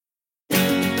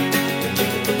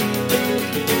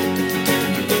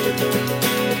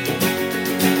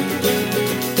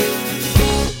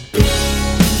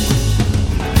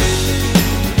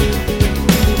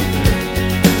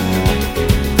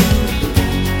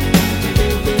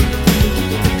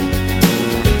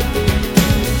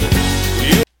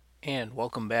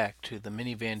welcome back to the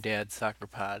Minivan Dad Soccer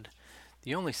Pod,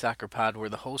 the only soccer pod where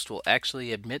the host will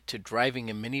actually admit to driving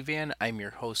a minivan. I'm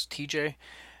your host, TJ,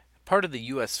 part of the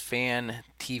US Fan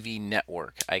TV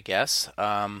network, I guess.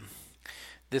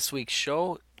 This week's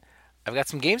show, I've got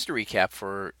some games to recap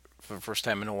for the first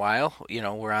time in a while.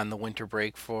 We're on the winter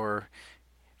break for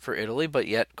Italy, but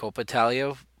yet Coppa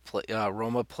Italia,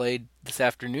 Roma played this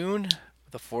afternoon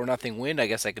with a 4-0 win. I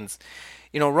guess I can,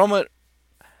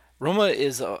 Roma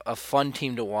is a fun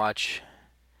team to watch.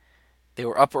 They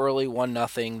were up early,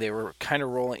 1-0. They were kind of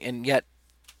rolling, and yet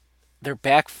their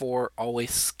back four always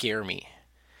scare me.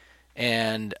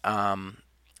 And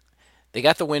they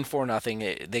got the win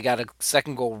 4-0. They got a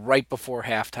second goal right before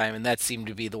halftime, and that seemed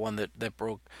to be the one that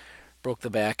broke the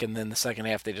back. And then the second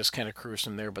half, they just kind of cruised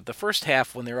from there. But the first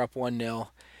half, when they were up 1-0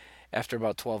 after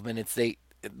about 12 minutes,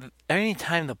 any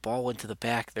time the ball went to the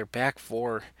back, their back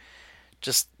four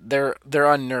just they're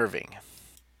unnerving.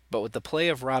 But with the play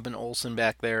of Robin Olsen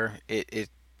back there,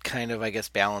 it kind of, I guess,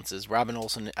 balances. Robin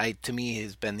Olsen, to me,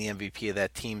 has been the MVP of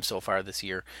that team so far this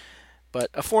year.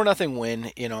 But a 4-0 win,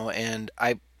 and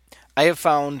I have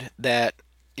found that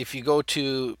if you go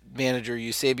to manager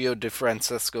Eusebio De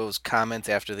Francesco's comments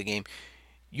after the game,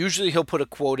 usually he'll put a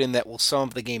quote in that will sum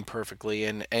up the game perfectly.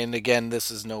 And again, this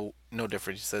is no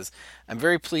different. He says, "I'm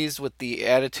very pleased with the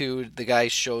attitude the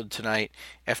guys showed tonight.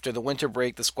 After the winter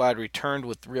break, the squad returned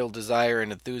with real desire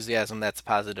and enthusiasm. That's a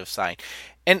positive sign."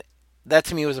 And that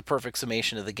to me was a perfect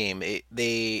summation of the game.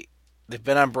 They've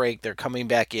been on break. They're coming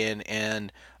back in,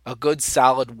 and a good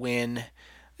solid win.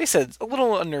 They said a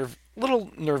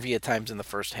little nervy at times in the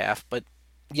first half, but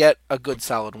yet a good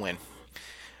solid win.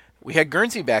 We had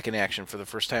Guernsey back in action for the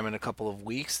first time in a couple of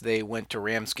weeks. They went to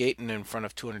Ramsgate and in front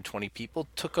of 220 people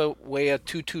took away a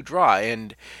 2-2 draw,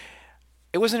 and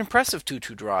it was an impressive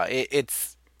 2-2 draw.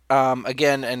 It's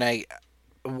again, and I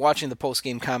watching the post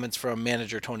game comments from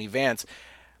manager Tony Vance.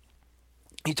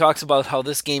 He talks about how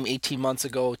this game 18 months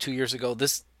ago, 2 years ago,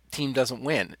 this team doesn't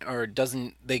win or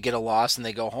doesn't they get a loss and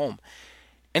they go home,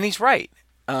 and he's right.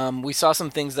 We saw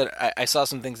some things that I saw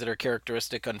some things that are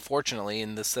characteristic, unfortunately,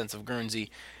 in the sense of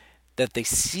Guernsey, that they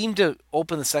seem to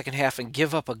open the second half and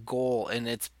give up a goal, and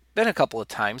it's been a couple of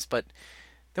times, but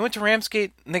they went to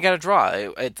Ramsgate and they got a draw.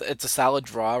 It's a solid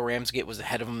draw. Ramsgate was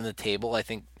ahead of them in the table, I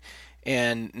think,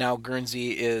 and now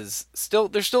Guernsey is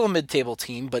they're still a mid-table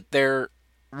team, but they're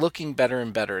looking better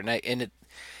and better.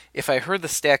 If I heard the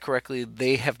stat correctly,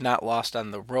 they have not lost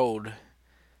on the road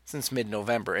since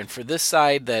mid-November, and for this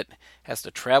side that has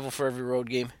to travel for every road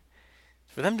game,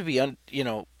 for them to be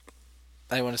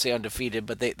I want to say undefeated,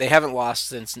 but they haven't lost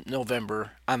since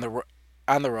November on the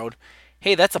road.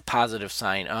 Hey, that's a positive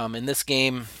sign. In this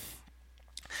game,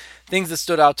 things that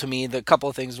stood out to me, the couple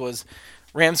of things was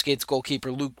Ramsgate's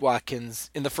goalkeeper Luke Watkins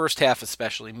in the first half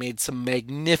especially made some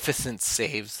magnificent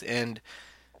saves, and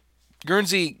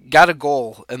Guernsey got a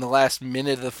goal in the last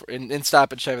minute in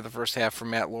stoppage time of the first half from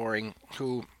Matt Loring,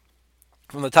 who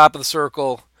from the top of the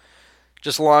circle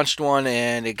just launched one,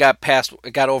 and it got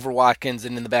over Watkins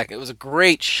and in the back. It was a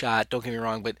great shot, don't get me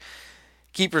wrong, but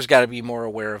keeper's got to be more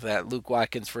aware of that. Luke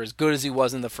Watkins, for as good as he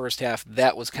was in the first half,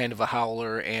 that was kind of a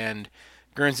howler, and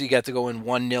Guernsey got to go in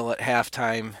 1-0 at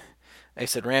halftime. I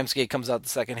said Ramsgate comes out the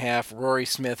second half. Rory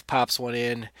Smith pops one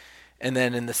in, and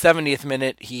then in the 70th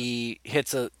minute, he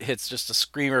hits just a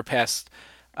screamer past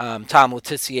Tom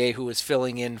Letizier, who was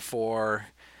filling in for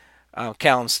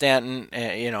Callum Stanton,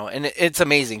 and it's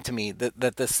amazing to me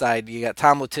that this side, you got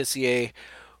Tom Letizier,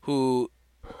 who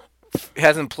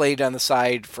hasn't played on the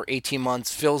side for 18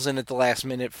 months, fills in at the last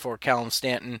minute for Callum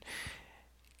Stanton.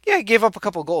 Yeah, he gave up a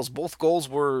couple of goals. Both goals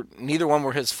neither one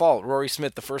were his fault. Rory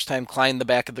Smith, the first time, climbed the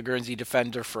back of the Guernsey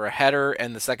defender for a header,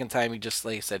 and the second time he just,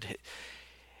 like I said,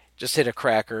 just hit a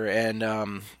cracker. And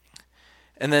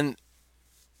then,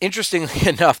 interestingly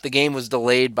enough, the game was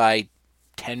delayed by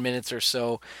 10 minutes or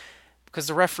so because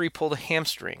the referee pulled a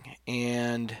hamstring.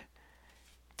 And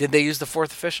did they use the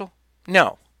fourth official?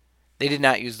 No, they did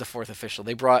not use the fourth official.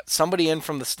 They brought somebody in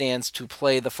from the stands to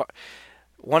play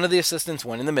one of the assistants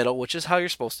went in the middle, which is how you're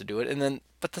supposed to do it.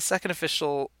 But the second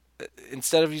official,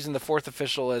 instead of using the fourth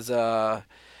official as an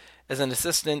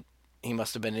assistant, he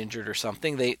must have been injured or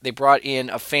something. They brought in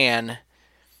a fan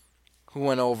who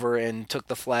went over and took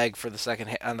the flag for the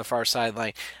second on the far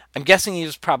sideline. I'm guessing he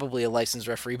was probably a licensed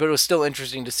referee, but it was still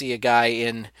interesting to see a guy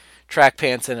in track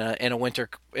pants and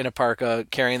a parka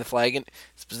carrying the flag. And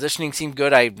his positioning seemed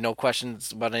good. I have no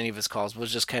questions about any of his calls. It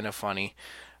was just kind of funny.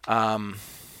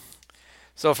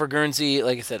 So for Guernsey,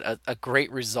 like I said, a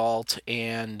great result,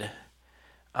 and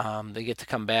they get to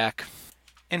come back.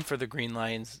 And for the Green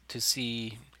Lions to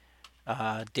see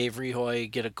Dave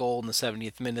Rehoy get a goal in the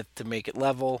 70th minute to make it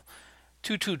level.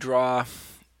 2-2 draw.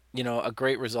 A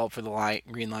great result for the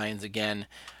Green Lions again.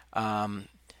 Um,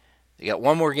 they got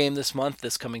one more game this month.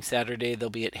 This coming Saturday, they'll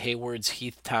be at Hayward's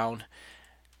Heath Town.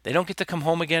 They don't get to come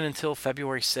home again until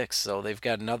February 6th, so they've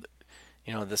got another.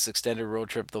 This extended road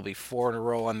trip. There'll be 4 in a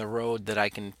row on the road that I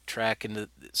can track. And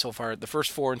so far, the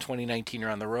first 4 in 2019 are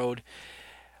on the road.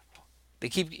 They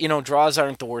keep, draws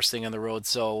aren't the worst thing on the road,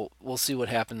 so we'll see what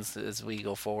happens as we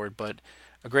go forward. But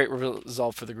a great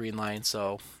result for the Green Lions,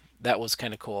 so that was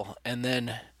kind of cool. And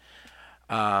then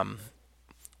um,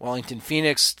 Wellington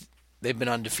Phoenix, they've been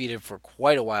undefeated for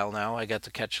quite a while now. I got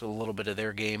to catch a little bit of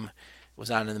their game. It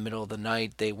was on in the middle of the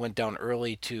night. They went down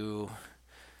early to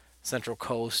Central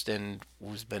Coast and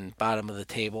was been bottom of the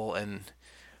table and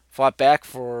fought back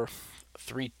for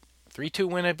 3-2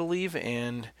 win, I believe.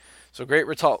 And so great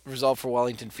result for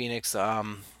Wellington Phoenix.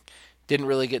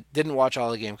 Didn't watch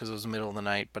all the game because it was the middle of the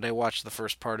night, but I watched the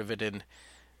first part of it, and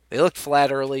they looked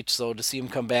flat early. So to see them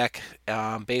come back,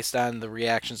 based on the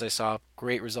reactions I saw,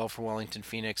 great result for Wellington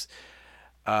Phoenix.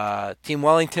 Team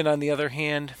Wellington, on the other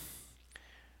hand,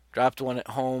 dropped one at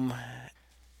home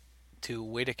to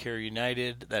Waitakere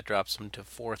United. That drops them to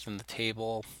 4th in the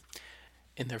table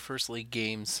in their first league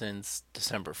game since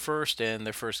December 1st, and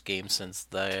their first game since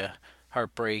the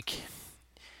heartbreak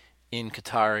in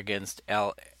Qatar against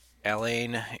Al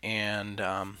Ain. And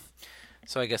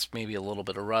so I guess maybe a little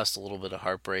bit of rust, a little bit of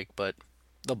heartbreak, but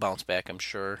they'll bounce back, I'm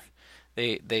sure.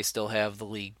 They still have the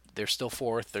league. They're still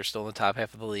 4th. They're still in the top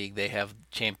half of the league. They have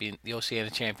the Oceania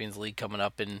Champions League coming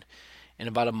up in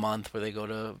about a month, where they go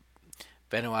to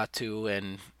Vanuatu,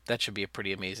 and that should be a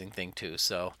pretty amazing thing too.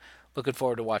 So looking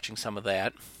forward to watching some of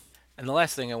that. And the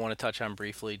last thing I want to touch on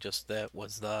briefly, just that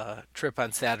was the trip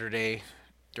on Saturday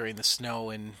during the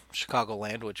snow in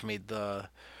Chicagoland, which made the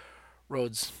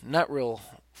roads not real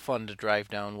fun to drive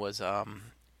down. Was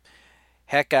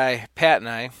Hat Guy Pat and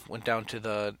I went down to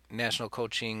the National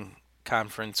Coaching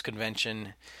Conference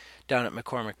convention down at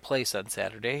McCormick Place on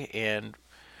Saturday, and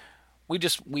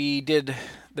we did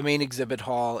the main exhibit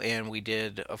hall, and we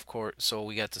did, of course, so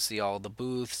we got to see all the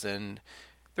booths, and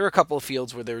there were a couple of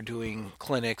fields where they were doing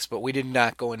clinics, but we did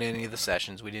not go into any of the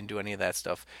sessions. We didn't do any of that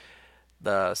stuff.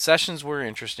 The sessions were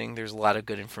interesting. There's a lot of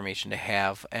good information to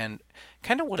have, and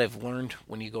kind of what I've learned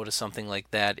when you go to something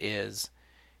like that is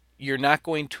you're not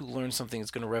going to learn something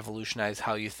that's going to revolutionize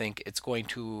how you think. It's going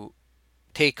to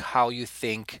take how you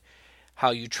think, how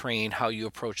you train, how you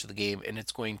approach the game, and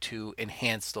it's going to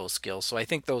enhance those skills. So I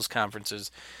think those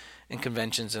conferences and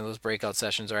conventions and those breakout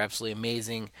sessions are absolutely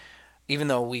amazing. Even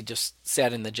though we just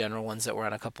sat in the general ones that were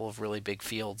on a couple of really big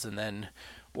fields, and then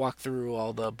walked through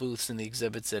all the booths and the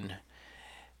exhibits, and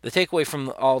the takeaway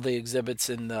from all the exhibits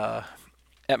at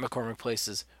McCormick Place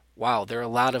is, wow, there are a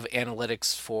lot of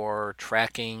analytics for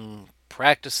tracking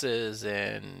practices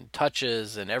and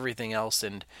touches and everything else,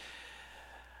 and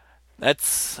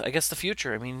that's, I guess, the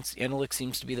future. I mean, analytics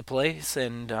seems to be the place,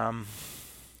 and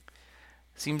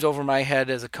seems over my head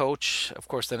as a coach. Of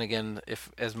course, then again,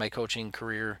 if as my coaching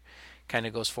career kind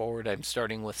of goes forward, I'm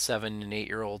starting with 7 and 8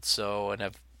 year olds.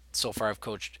 And so far I've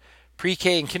coached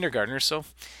pre-K and kindergartners. So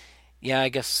yeah, I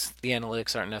guess the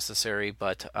analytics aren't necessary,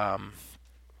 but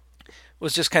it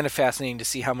was just kind of fascinating to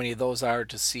see how many of those are,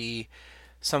 to see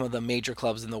some of the major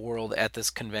clubs in the world at this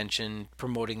convention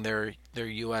promoting their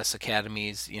U.S.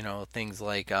 academies. Things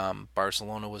like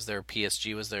Barcelona was there,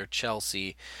 PSG was there,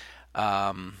 Chelsea,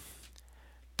 um,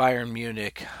 Bayern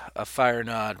Munich,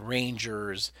 Feyenoord,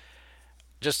 Rangers,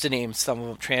 just to name some of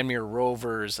them. Tranmere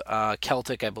Rovers,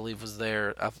 Celtic, I believe, was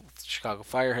there. Chicago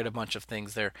Fire had a bunch of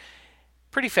things there.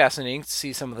 Pretty fascinating to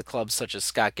see some of the clubs such as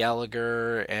Scott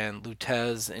Gallagher and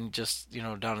Lutez, and just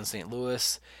down in St.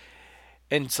 Louis,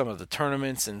 and some of the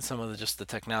tournaments and some of just the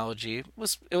technology.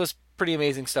 It was pretty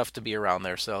amazing stuff to be around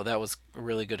there. So that was a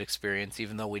really good experience,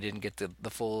 even though we didn't get the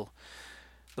full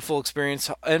experience.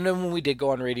 And then when we did go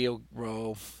on Radio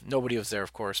Row, nobody was there,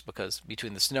 of course, because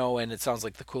between the snow, and it sounds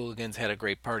like the Cooligans had a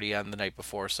great party on the night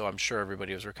before, so I'm sure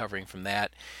everybody was recovering from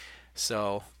that.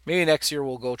 So maybe next year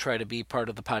we'll go try to be part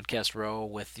of the podcast row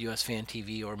with US Fan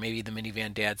TV, or maybe the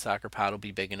Minivan Dad Soccer Pod will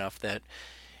be big enough that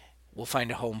we'll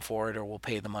find a home for it, or we'll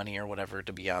pay the money or whatever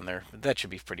to be on there. That should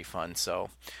be pretty fun. So,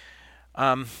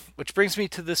 which brings me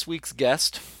to this week's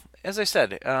guest. As I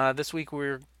said, this week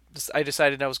I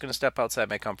decided I was going to step outside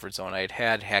my comfort zone. I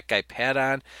had Hat Guy Pat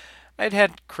on. I'd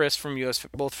had Chris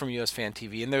both from US Fan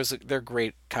TV, and they're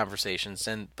great conversations,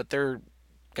 but they're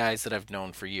guys that I've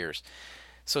known for years.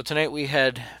 So tonight we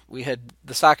had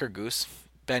the Soccer Goose,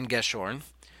 Ben Geshorn,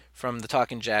 from the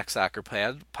Talking Jack Soccer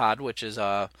Pod, which is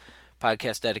a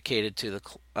podcast dedicated to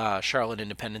the Charlotte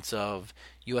Independence of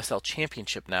USL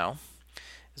Championship now,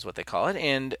 is what they call it,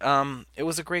 and it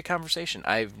was a great conversation.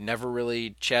 I've never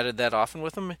really chatted that often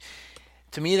with him.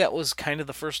 To me, that was kind of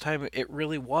the first time it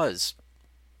really was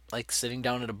like sitting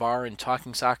down at a bar and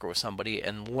talking soccer with somebody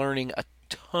and learning a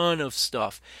ton of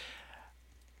stuff.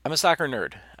 I'm a soccer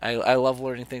nerd. I love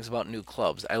learning things about new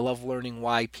clubs. I love learning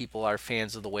why people are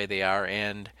fans of the way they are.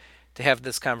 And to have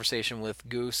this conversation with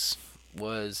Goose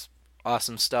was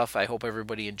awesome stuff. I hope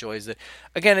everybody enjoys it.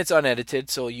 Again, it's unedited,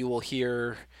 so you will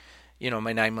hear,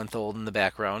 my 9-month-old in the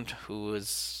background, who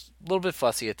is a little bit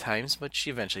fussy at times, but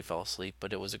she eventually fell asleep.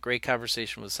 But it was a great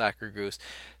conversation with Soccer Goose.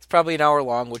 It's probably an hour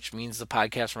long, which means the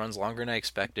podcast runs longer than I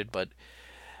expected, but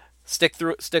stick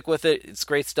with it. It's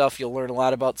great stuff. You'll learn a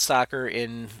lot about soccer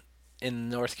in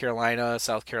North Carolina,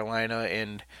 South Carolina,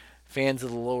 and fans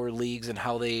of the lower leagues and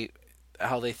how they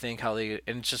think, and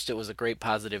it was a great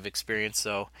positive experience.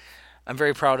 So I'm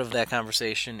very proud of that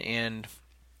conversation, and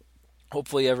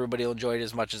hopefully everybody will enjoy it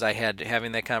as much as I had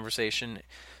having that conversation.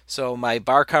 So my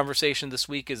bar conversation this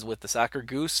week is with the Soccer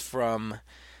Goose from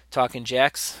Talking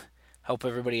Jacks. Hope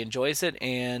everybody enjoys it,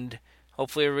 and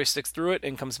hopefully everybody sticks through it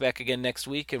and comes back again next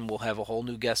week, and we'll have a whole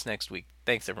new guest next week.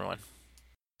 Thanks, everyone.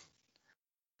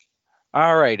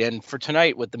 All right, and for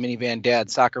tonight with the Minivan Dad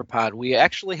Soccer Pod, we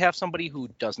actually have somebody who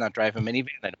does not drive a minivan,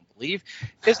 I don't believe,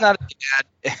 is not a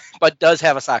dad, but does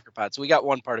have a soccer pod. So we got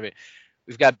one part of it.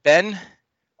 We've got Ben,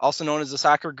 also known as the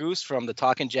Soccer Goose from the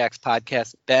Talking Jacks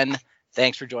podcast. Ben,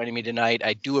 thanks for joining me tonight.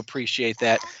 I do appreciate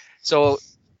that. So,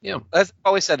 as I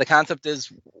always said, the concept is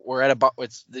we're at a bar.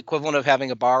 It's the equivalent of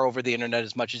having a bar over the internet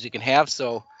as much as you can have.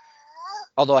 So,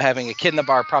 although having a kid in the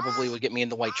bar probably would get me in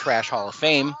the White Trash Hall of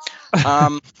Fame.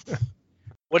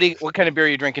 What kind of beer are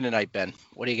you drinking tonight, Ben?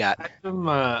 What do you got?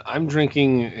 I'm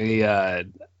drinking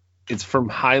it's from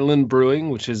Highland Brewing,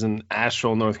 which is in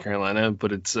Asheville, North Carolina,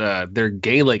 but it's their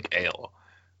Gaelic ale.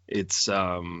 It's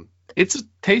a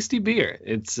tasty beer.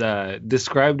 It's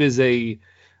described as a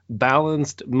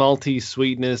balanced malty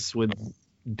sweetness with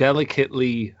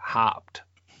delicately hopped.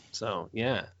 So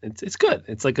yeah, it's good.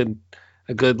 It's like a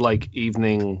good like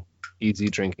evening easy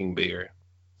drinking beer.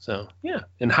 So yeah,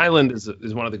 and Highland is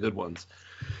one of the good ones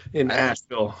in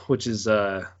Asheville, which is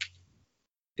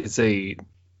it's a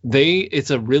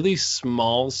really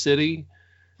small city,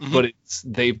 but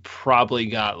they probably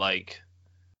got like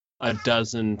a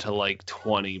dozen to like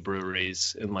 20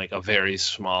 breweries in like a very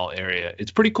small area.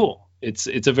 It's pretty cool. It's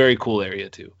a very cool area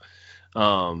too.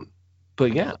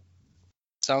 But yeah,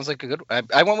 sounds like a good.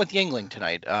 I went with Yuengling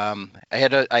tonight. I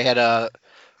had a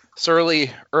Surly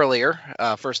earlier,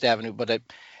 First Avenue, but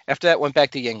after that went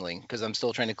back to Yuengling because I'm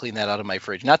still trying to clean that out of my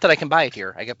fridge. Not that I can buy it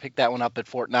here. I got picked that one up at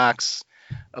Fort Knox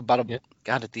about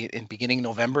in beginning of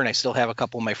November, and I still have a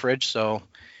couple in my fridge. So,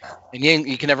 and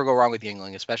you can never go wrong with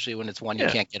Yuengling, especially when it's one you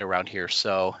can't get around here.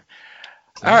 So,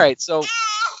 all right. So,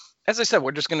 as I said,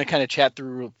 we're just going to kind of chat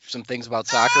through some things about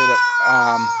soccer.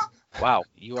 That, wow,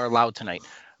 you are loud tonight.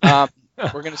 We're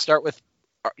going to start with,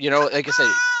 like I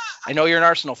said, I know you're an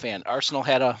Arsenal fan. Arsenal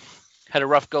had a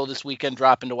rough go this weekend,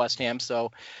 dropping to West Ham.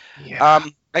 So,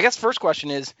 I guess first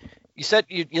question is, you said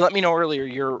you let me know earlier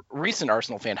you're a recent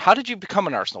Arsenal fan. How did you become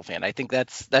an Arsenal fan? I think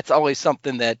that's always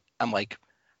something that I'm like,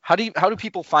 how do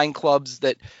people find clubs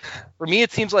that? For me,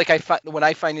 it seems like when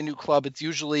I find a new club, it's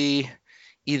usually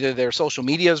either their social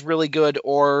media is really good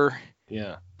or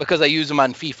because I use them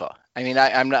on FIFA. I mean,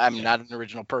 I'm not an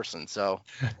original person, so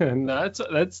no,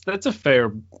 that's a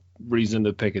fair reason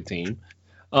to pick a team.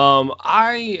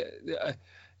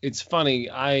 It's funny.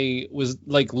 I was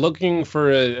like looking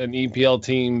for an EPL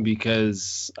team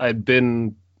because I'd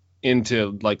been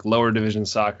into like lower division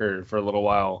soccer for a little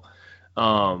while,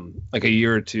 like a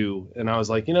year or two, and I was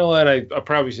like, you know what, I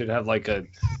probably should have like an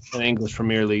English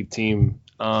Premier League team.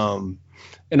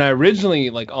 And I originally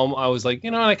I was like,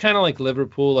 I kind of like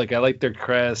Liverpool. Like I like their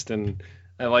crest and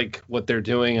I like what they're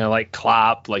doing. I like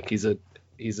Klopp. Like he's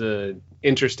a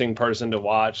interesting person to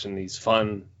watch and he's a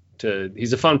fun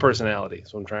personality.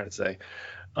 That's what I'm trying to say.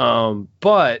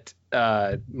 But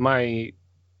my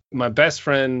best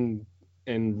friend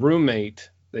and roommate,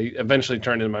 they eventually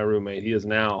turned into my roommate. He is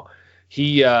now.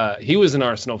 He was an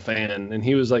Arsenal fan, and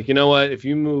he was like, you know what? If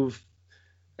you move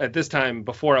at this time,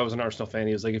 before I was an Arsenal fan,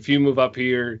 he was like, if you move up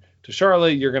here to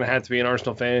Charlotte, you're gonna have to be an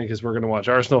Arsenal fan because we're gonna watch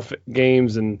Arsenal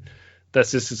games, and that's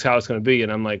just how it's going to be.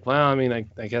 And I'm like, well, I mean,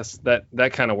 I guess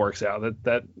that kind of works out.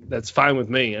 That's fine with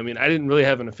me. I mean, I didn't really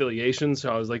have an affiliation,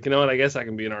 so I was like, you know what, I guess I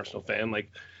can be an Arsenal fan.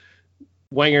 Like,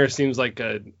 Wenger seems like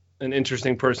an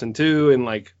interesting person too, and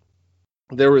like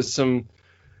there was some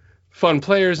fun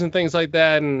players and things like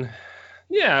that. And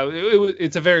yeah,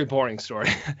 it's a very boring story,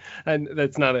 and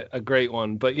that's not a great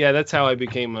one. But yeah, that's how I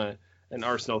became an an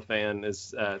Arsenal fan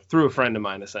is through a friend of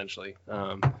mine, essentially.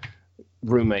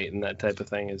 Roommate and that type of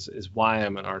thing is why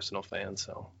I'm an Arsenal fan.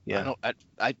 So yeah,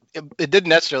 it didn't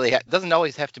necessarily doesn't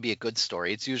always have to be a good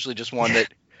story. It's usually just one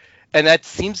that, and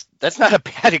that's not a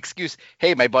bad excuse.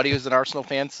 Hey, my buddy was an Arsenal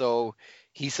fan, so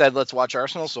he said let's watch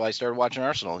Arsenal, so I started watching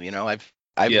Arsenal.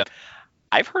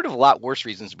 I've heard of a lot worse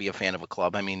reasons to be a fan of a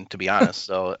club. I mean, to be honest.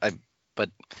 So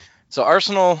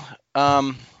Arsenal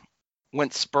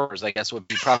went Spurs, I guess would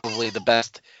be probably the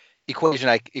best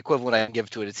equivalent I can give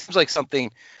to it. It seems like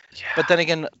something. Yeah. But then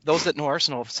again, those that know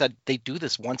Arsenal have said they do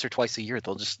this once or twice a year.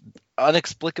 They'll just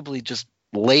inexplicably just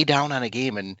lay down on a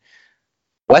game. And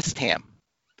West Ham's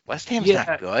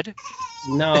not good.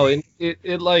 No,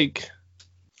 it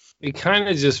kind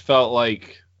of just felt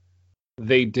like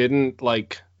they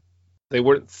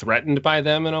weren't threatened by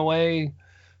them in a way.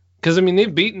 Because, I mean,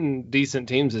 they've beaten decent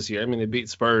teams this year. I mean, they beat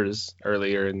Spurs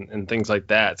earlier and things like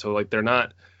that. So, like,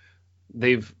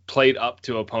 they've played up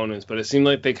to opponents, but it seemed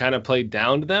like they kind of played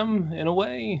down to them in a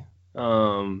way.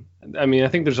 I mean, I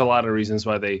think there's a lot of reasons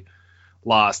why they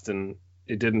lost, and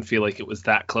it didn't feel like it was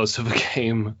that close of a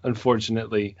game,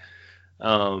 unfortunately.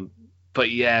 But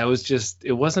yeah,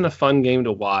 it wasn't a fun game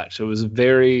to watch. It was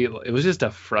just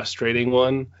a frustrating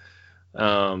one,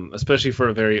 especially for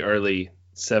a very early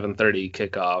 7:30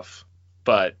 kickoff.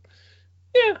 But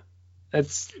yeah,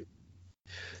 that's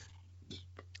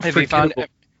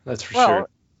sure.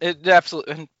 It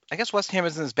absolutely. And I guess West Ham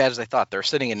isn't as bad as I thought. They're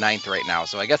sitting in 9th right now,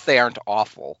 so I guess they aren't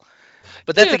awful.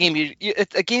 But that's a game.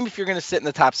 It's a game if you're going to sit in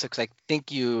the top 6. I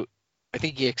think you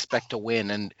expect to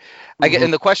win. And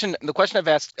and the question I've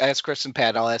asked Chris and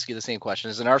Pat, I'll ask you the same question.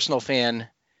 As an Arsenal fan,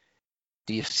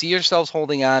 do you see yourselves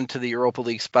holding on to the Europa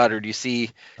League spot, or do you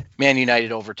see Man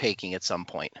United overtaking at some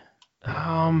point?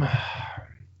 I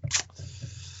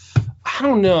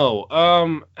don't know.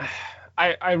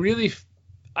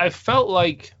 I felt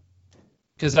like,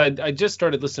 because I just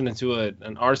started listening to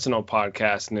an Arsenal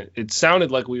podcast, and it sounded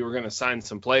like we were going to sign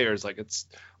some players,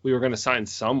 we were going to sign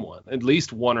someone, at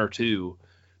least one or two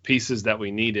pieces that we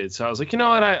needed. So I was like, you know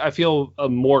what, I feel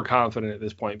more confident at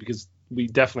this point, because we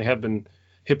definitely have been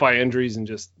hit by injuries and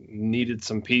just needed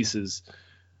some pieces.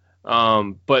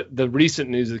 But the recent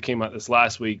news that came out this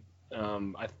last week,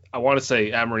 I want to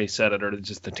say Emery said it, or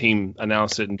just the team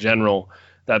announced it in general,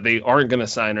 that they aren't going to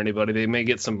sign anybody. They may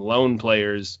get some loan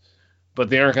players, but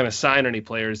they aren't going to sign any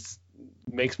players.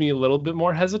 Makes me a little bit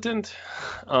more hesitant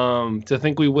to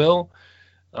think we will.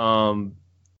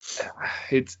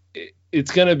 It's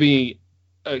going to be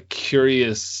a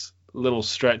curious little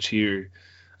stretch here,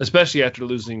 especially after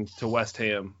losing to West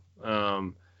Ham. It's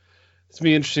going to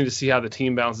be interesting to see how the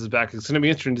team bounces back. It's going to be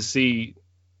interesting to see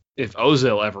if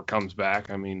Ozil ever comes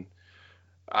back. I mean,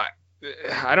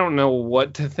 I don't know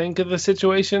what to think of the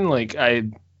situation. Like, I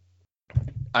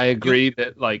agree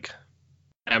that, like,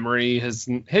 Emery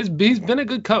he's been a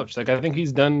good coach. Like, I think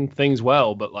he's done things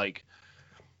well, but, like,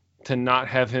 to not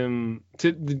have him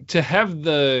to have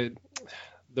the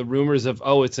rumors of,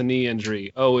 oh, it's a knee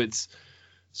injury, oh, it's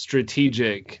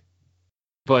strategic,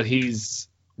 but he's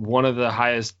one of the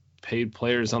highest paid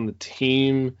players on the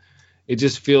team. It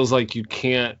just feels like you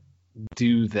can't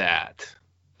do that.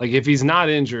 Like, if he's not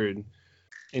injured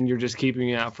and you're just keeping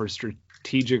him out for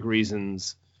strategic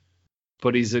reasons,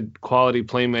 but he's a quality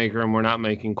playmaker and we're not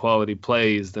making quality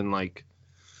plays, then, like,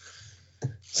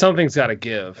 something's got to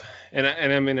give. And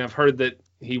I mean, I've heard that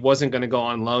he wasn't going to go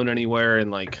on loan anywhere, and,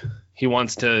 like, he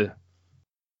wants to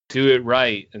do it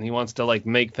right, and he wants to, like,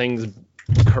 make things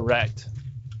correct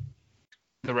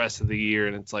the rest of the year.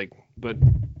 And it's like, but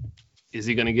is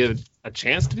he going to give a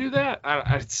chance to do that?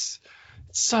 It's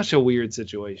such a weird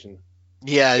situation.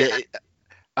 Yeah.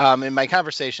 In my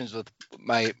conversations with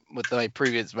the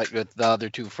other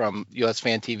two from US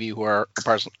Fan TV, who are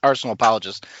Arsenal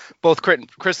apologists, both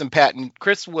Chris and Pat, and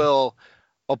Chris will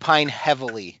opine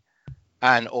heavily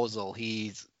on Ozil.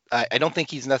 I don't think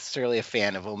he's necessarily a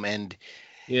fan of him, and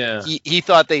yeah, he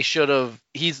thought they should have.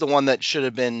 He's the one that should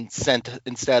have been sent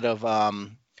instead of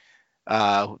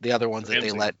the other ones that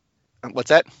they let. What's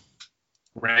that?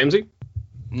 Ramsey?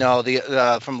 No,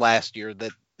 the from last year,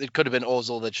 that it could have been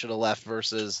Ozil that should have left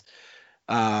versus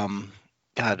the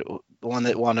one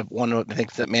that won I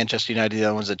think that Manchester United, the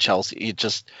other one's at Chelsea.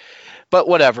 But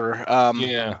whatever.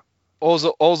 Yeah.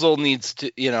 Ozil needs to,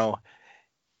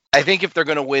 I think if they're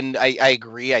going to win, I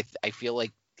agree. I feel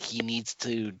like he needs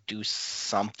to do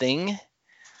something.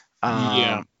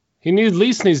 Yeah. He at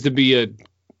least needs to be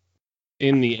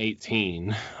in the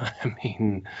 18. I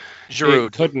mean, Giroud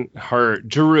it couldn't hurt.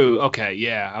 Giroud. Okay.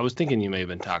 Yeah. I was thinking you may have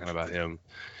been talking about him,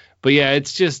 but yeah,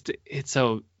 it's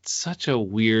such a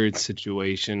weird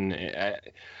situation.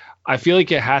 I feel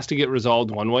like it has to get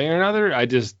resolved one way or another.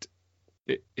 It's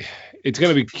going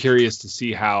to be curious to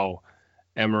see how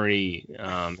Emery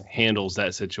handles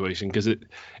that situation, because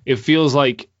it feels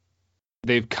like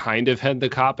they've kind of had the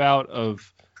cop out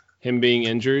of him being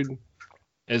injured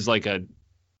as like a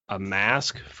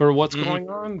mask for what's going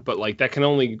on, but like that can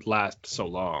only last so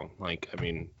long. Like, I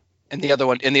mean, and the other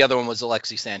one was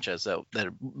Alexis Sanchez. With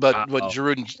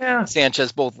Giroud and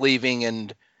Sanchez both leaving,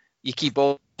 and you keep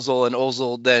Ozil, and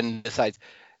Ozil then decides.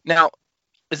 Now,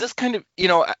 is this kind of,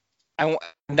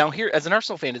 now here as an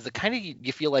Arsenal fan, is it kind of,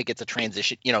 you feel like it's a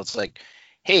transition? It's like,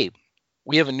 hey,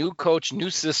 we have a new coach, new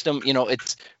system.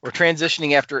 We're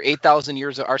transitioning after 8,000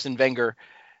 years of Arsene Wenger.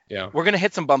 Yeah, we're gonna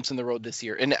hit some bumps in the road this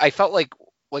year, and I felt like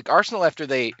Arsenal, after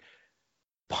they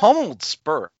pummeled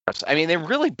Spurs. I mean, they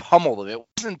really pummeled them. It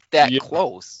wasn't that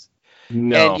close.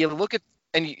 No. And you look at,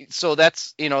 so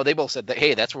that's, they both said that,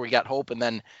 hey, that's where we got hope. And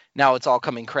then now it's all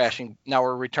coming crashing. Now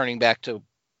we're returning back to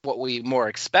what we more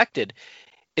expected.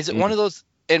 Is it one of those,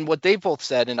 and what they both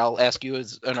said, and I'll ask you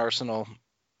as an Arsenal,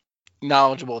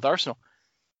 knowledgeable with Arsenal,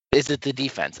 is it the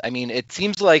defense? I mean, it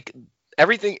seems like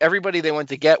everybody they went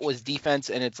to get was defense,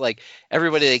 and it's like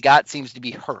everybody they got seems to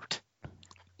be hurt.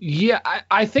 Yeah,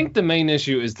 I think the main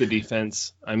issue is the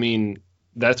defense. I mean,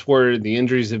 that's where the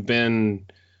injuries have been.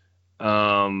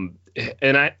 And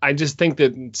I just think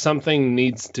that something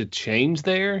needs to change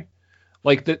there.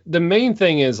 Like, the main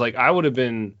thing is, like, I would have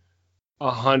been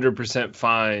 100%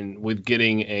 fine with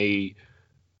getting a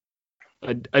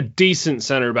decent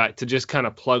center back to just kind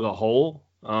of plug a hole.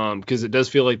 Because it does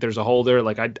feel like there's a hole there.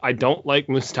 Like, I don't like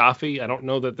Mustafi. I don't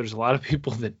know that there's a lot of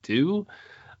people that do.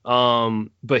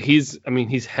 But he's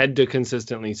had to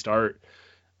consistently start.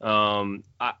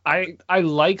 I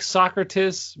like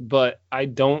Socrates, but I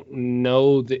don't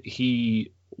know that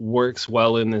he works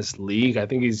well in this league. I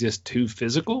think he's just too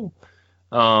physical.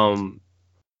 But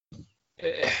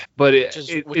which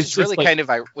is really kind of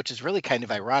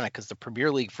ironic, because the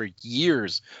Premier League for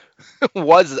years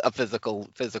was a physical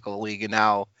league, and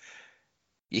now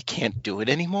you can't do it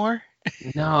anymore.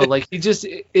 No, like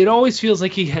it always feels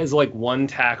like he has like one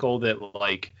tackle that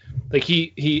like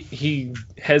he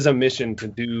has a mission to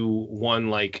do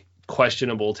one like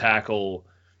questionable tackle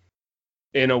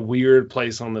in a weird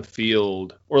place on the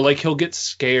field, or like he'll get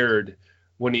scared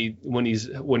when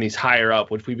he's higher up,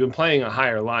 which we've been playing a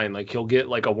higher line. Like he'll get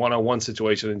like a one-on-one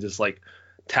situation and just like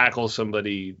tackle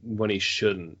somebody when he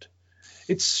shouldn't.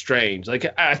 It's strange. Like,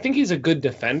 I think he's a good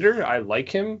defender. I like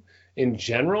him in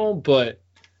general, but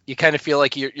you kind of feel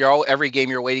like you're every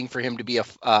game you're waiting for him to be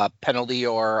a penalty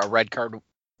or a red card,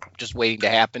 just waiting to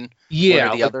happen. Yeah,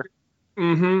 one or the other.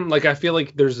 Mm-hmm. Like, I feel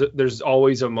like there's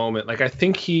always a moment. Like, I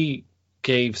think he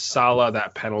gave Salah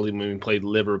that penalty when we played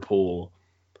Liverpool.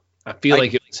 I feel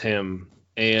like it was him,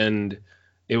 and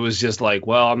it was just like,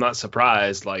 well, I'm not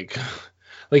surprised. Like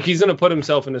he's gonna put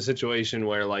himself in a situation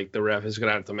where like the ref is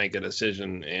gonna have to make a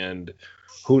decision, and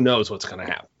who knows what's gonna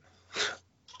happen.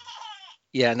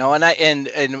 Yeah, no, and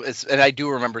I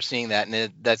do remember seeing that,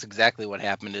 and that's exactly what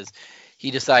happened. Is he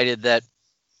decided that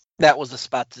was the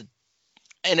spot to,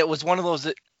 and it was one of those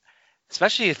that,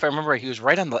 especially if I remember, he was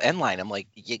right on the end line. I'm like,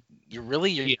 you're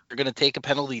going to take a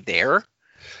penalty there?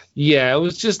 Yeah, it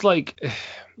was just like,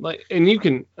 and you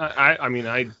can, I mean,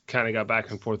 I kind of got back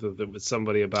and forth with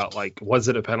somebody about like, was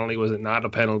it a penalty? Was it not a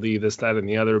penalty? This, that, and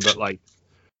the other. But like,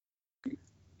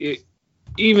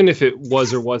 even if it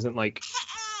was or wasn't, like,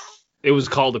 it was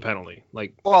called a penalty.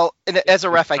 Like, well, and as a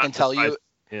ref, I can tell you,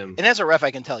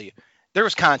 there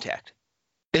was contact.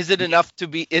 Is it enough to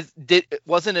be?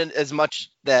 Wasn't it as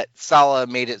much that Salah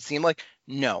made it seem like?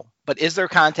 No, but is there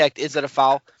contact? Is it a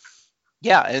foul?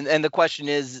 Yeah, and the question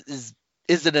is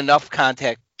it enough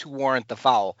contact to warrant the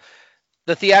foul?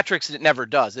 The theatrics, it never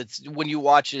does. It's when you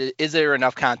watch it, is there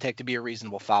enough contact to be a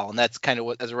reasonable foul? And that's kind of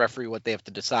what, as a referee, what they have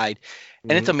to decide.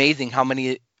 And it's amazing how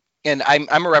many. And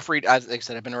I'm a referee. As I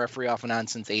said, I've been a referee off and on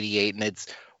since '88, and it's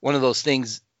one of those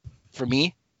things for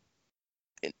me.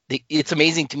 It's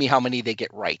amazing to me how many they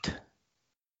get right,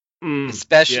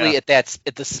 especially at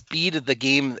the speed of the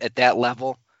game at that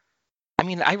level. I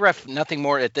mean, I ref nothing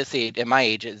more at this age, at my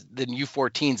age, than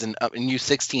U14s and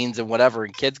U16s and whatever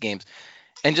in kids games,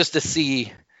 and just to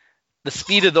see the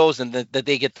speed of those and that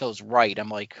they get those right, I'm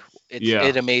like,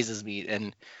 it amazes me.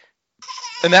 And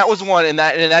that was one, and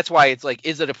that's why it's like,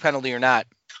 is it a penalty or not?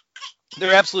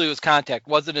 There absolutely was contact,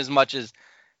 wasn't as much as,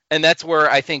 and that's where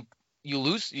I think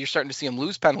you're starting to see them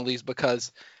lose penalties,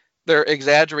 because they're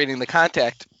exaggerating the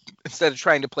contact instead of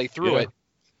trying to play through it.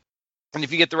 And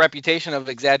if you get the reputation of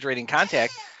exaggerating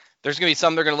contact, there's going to be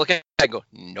some they're going to look at and go,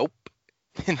 nope,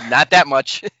 not that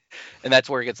much. And that's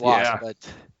where it gets lost.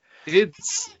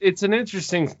 It's an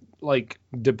interesting like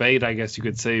debate, I guess you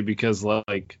could say, because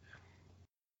like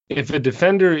if a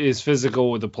defender is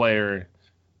physical with a player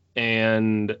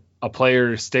and a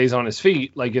player stays on his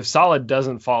feet, like if Salah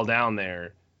doesn't fall down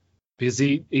there because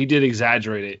he did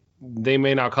exaggerate it, they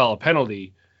may not call a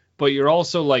penalty, but you're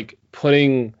also like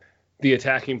putting the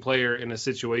attacking player in a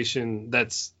situation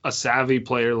that's a savvy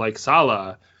player like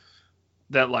Salah,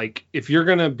 that like if you're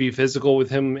gonna be physical with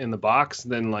him in the box,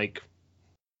 then like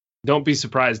don't be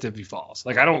surprised if he falls.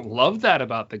 Like I don't love that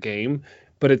about the game,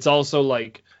 but it's also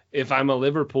like if I'm a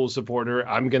Liverpool supporter,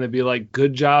 I'm gonna be like,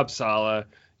 good job, Salah.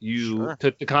 You Sure.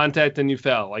 took the contact and you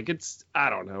fell. Like it's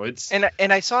I don't know. It's And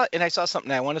I saw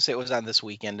something. I want to say it was on this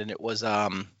weekend, and it was I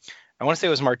want to say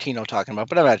it was Martino talking about,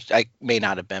 but I may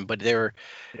not have been, but they were,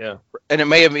 yeah. and it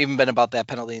may have even been about that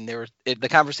penalty. And the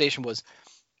conversation was,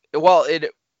 well,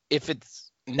 if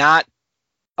it's not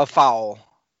a foul,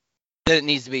 then it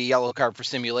needs to be a yellow card for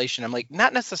simulation. I'm like,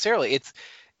 not necessarily.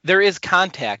 There is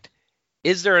contact.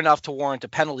 Is there enough to warrant a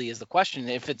penalty? Is the question.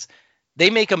 If it's they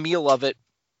make a meal of it,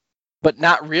 but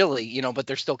not really, but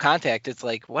there's still contact. It's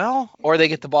like, well, or they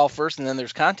get the ball first and then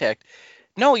there's contact.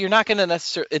 No, you're not going to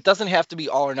necessarily, it doesn't have to be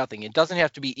all or nothing. It doesn't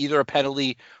have to be either a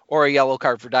penalty or a yellow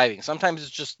card for diving. Sometimes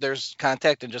it's just there's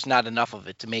contact and just not enough of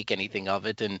it to make anything of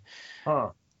it. And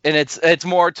it's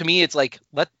more, to me, it's like,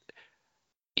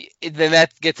 then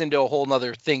that gets into a whole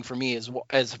nother thing for me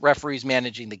as referees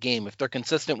managing the game. If they're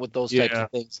consistent with those types of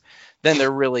things, then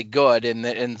they're really good. And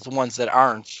the ones that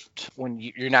aren't, when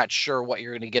you're not sure what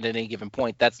you're going to get at any given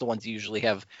point, that's the ones you usually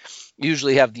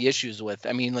have the issues with.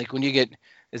 I mean, like when you get,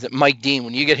 is it Mike Dean?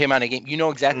 When you get him on a game, you know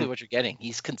exactly what you're getting.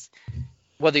 He's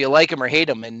whether you like him or hate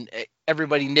him, and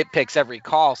everybody nitpicks every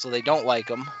call, so they don't like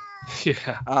him.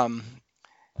 Yeah.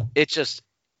 It's just,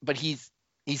 but he's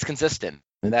consistent.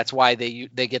 And that's why they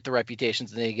get the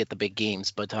reputations and they get the big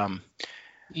games. But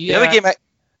the other game,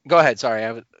 go ahead.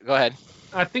 Sorry, go ahead.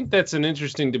 I think that's an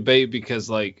interesting debate because,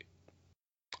 like,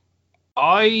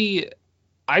 I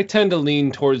tend to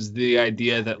lean towards the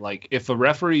idea that, like, if a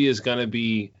referee is going to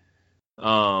be,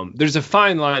 there's a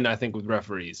fine line, I think, with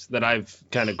referees that I've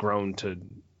kind of grown to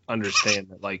understand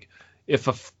that, like, if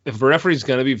a referee is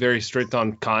going to be very strict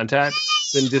on contact,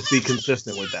 then just be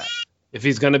consistent with that. If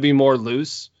he's going to be more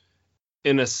loose,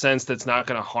 in a sense that's not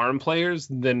going to harm players,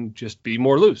 then just be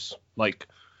more loose. Like,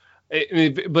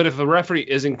 but if a referee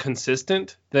isn't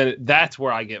consistent, then that's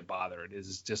where I get bothered.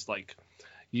 Is just like,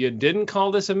 you didn't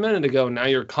call this a minute ago, now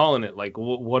you're calling it. Like,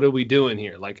 what are we doing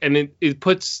here? Like, and it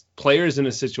puts players in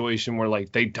a situation where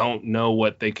like they don't know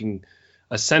what they can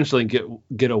essentially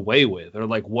get away with, or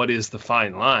like what is the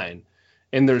fine line.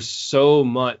 And there's so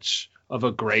much of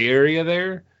a gray area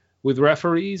there with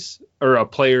referees, or a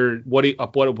player, what a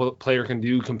player can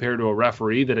do compared to a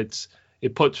referee, that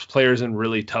it puts players in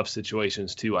really tough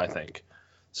situations too, I think.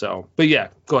 So, but yeah,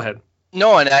 go ahead.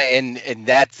 No, and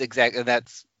that's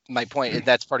my point.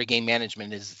 That's part of game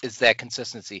management is that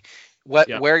consistency.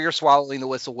 Where you're swallowing the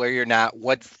whistle, where you're not,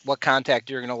 what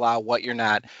contact you're going to allow, what you're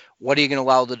not, what are you going to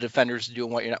allow the defenders to do,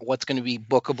 and what you're not, what's going to be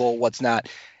bookable, what's not.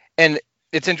 And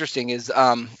it's interesting is,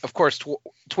 of course,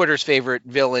 Twitter's favorite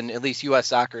villain, at least U.S.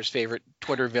 Soccer's favorite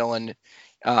Twitter villain,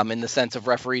 in the sense of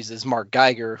referees, is Mark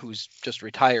Geiger, who's just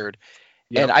retired.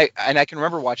 Yep. And I can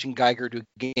remember watching Geiger do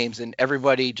games and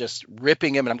everybody just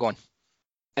ripping him, and I'm going,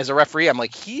 as a referee, I'm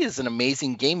like, he is an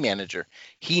amazing game manager.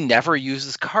 He never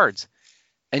uses cards,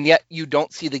 and yet you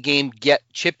don't see the game get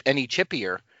any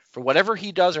chippier for whatever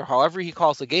he does or however he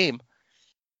calls the game.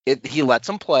 He lets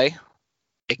them play.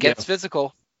 It gets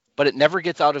physical, but it never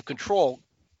gets out of control,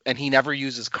 and he never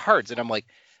uses cards. And I'm like,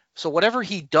 so whatever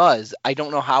he does, I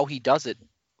don't know how he does it.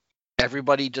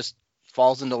 Everybody just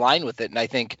falls into line with it. And I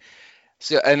think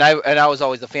so. And I was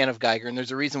always a fan of Geiger, and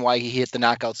there's a reason why he hit the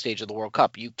knockout stage of the World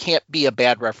Cup. You can't be a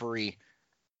bad referee.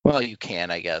 Well, you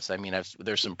can, I guess. I mean,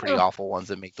 there's some pretty awful ones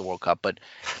that make the World Cup, but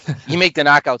you make the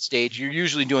knockout stage, you're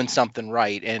usually doing something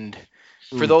right. And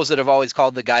for those that have always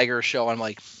called the Geiger show, I'm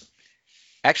like,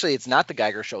 actually, it's not the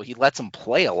Geiger show. He lets them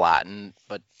play a lot,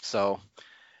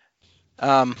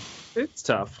 it's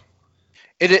tough.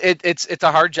 It's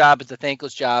a hard job. It's a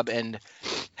thankless job, and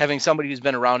having somebody who's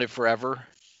been around it forever.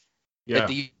 At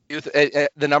the youth,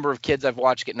 the number of kids I've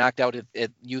watched get knocked out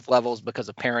at youth levels because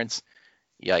of parents.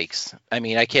 Yikes! I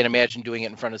mean, I can't imagine doing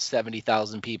it in front of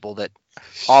 70,000 people that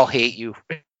all hate you.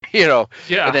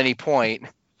 At any point.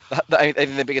 I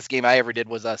think the biggest game I ever did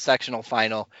was a sectional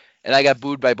final. And I got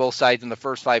booed by both sides in the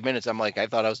first 5 minutes. I'm like, I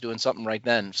thought I was doing something right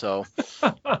then. So,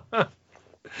 and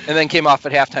then came off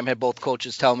at halftime, had both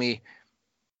coaches tell me,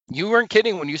 you weren't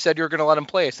kidding when you said you were going to let him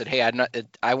play. I said, hey,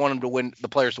 I want him to win, the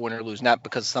players to win or lose, not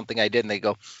because of something I did. And they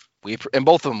go, and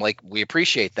both of them, like, we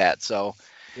appreciate that. So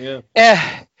Yeah.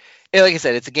 like I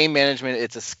said, it's a game management,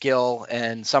 it's a skill,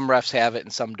 and some refs have it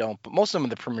and some don't. But most of them in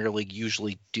the Premier League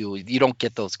usually do. You don't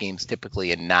get those games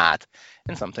typically and not.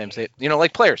 And sometimes they,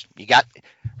 like players,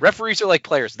 referees are like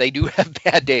players. They do have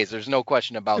bad days. There's no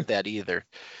question about that either.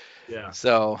 Yeah.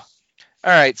 So, all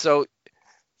right. So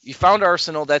you found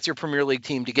Arsenal. That's your Premier League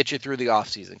team to get you through the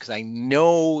offseason. Because I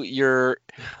know you're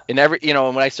in every,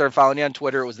 when I started following you on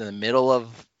Twitter, it was in the middle of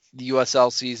the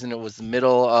USL season. It was the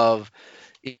middle of,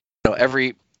 it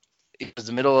was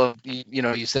the middle of,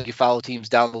 you said you follow teams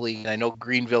down the league. And I know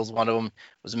Greenville's one of them.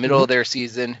 It was the middle of their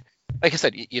season. Like I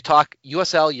said, you talk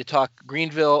USL, you talk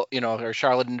Greenville, or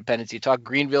Charlotte Independence, you talk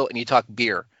Greenville, and you talk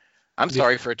beer. I'm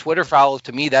sorry, for a Twitter follow,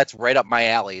 to me, that's right up my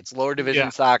alley. It's lower division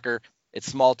soccer. It's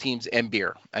small teams and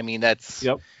beer. I mean, that's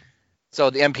so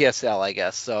the MPSL, I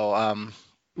guess. So,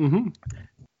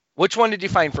 which one did you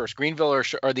find first, Greenville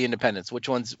or the Independents? Which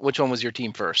one was your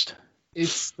team first?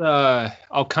 It's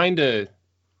I'll kind of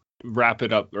wrap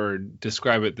it up or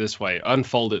describe it this way,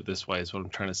 unfold it this way is what I'm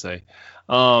trying to say.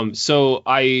 So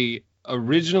I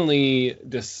originally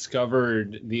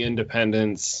discovered the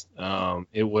Independents.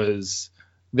 It was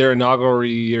their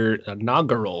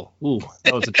inaugural. Ooh,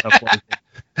 that was a tough one.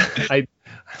 I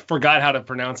forgot how to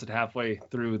pronounce it halfway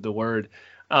through the word.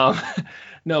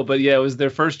 No, but yeah, it was their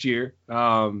first year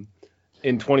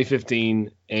in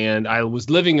 2015, and I was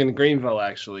living in Greenville,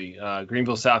 actually,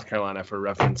 Greenville, South Carolina, for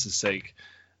reference's sake.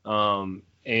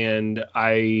 And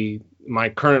my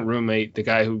current roommate, the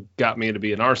guy who got me to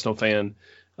be an Arsenal fan,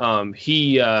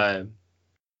 he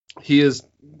is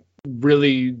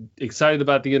really excited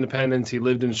about the Independents. He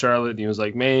lived in Charlotte, and he was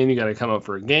like, man, you got to come up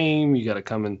for a game. You got to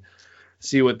come and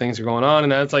see what things are going on.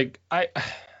 And I was like, I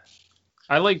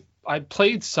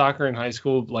played soccer in high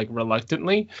school, like,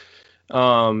 reluctantly,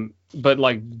 but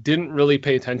like didn't really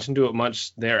pay attention to it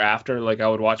much thereafter. Like, I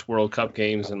would watch World Cup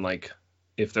games, and like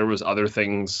if there was other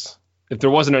things, if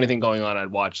there wasn't anything going on,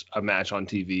 I'd watch a match on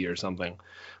TV or something.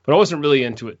 But I wasn't really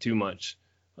into it too much.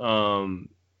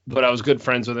 But I was good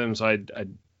friends with him, so I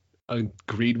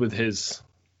agreed with his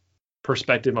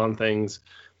perspective on things,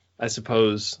 I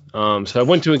suppose. So I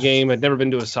went to a game. I'd never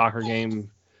been to a soccer game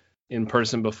in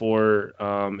person before,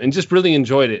 and just really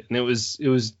enjoyed it. And it was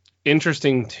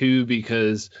interesting too,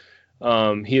 because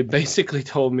he had basically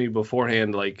told me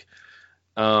beforehand, like,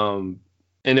 and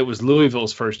it was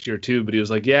Louisville's first year too, but he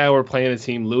was like, yeah, we're playing a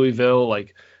team, Louisville,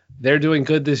 like, they're doing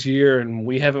good this year, and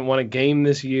we haven't won a game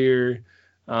this year.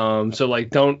 So like,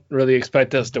 don't really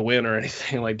expect us to win or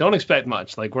anything. Like, don't expect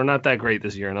much. Like, we're not that great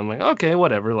this year. And I'm like, okay,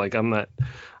 whatever. Like, I'm not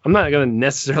going to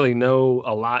necessarily know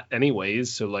a lot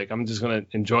anyways. So like, I'm just going to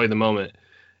enjoy the moment.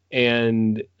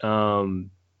 And,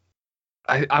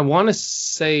 I want to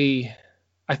say,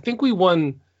 I think we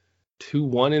won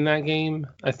 2-1 in that game,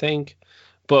 I think.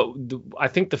 But I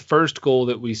think the first goal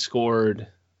that we scored,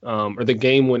 or the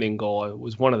game-winning goal, it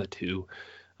was one of the two.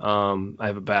 I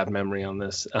have a bad memory on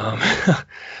this, but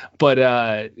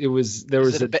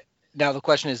Now the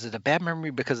question is it a bad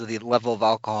memory because of the level of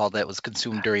alcohol that was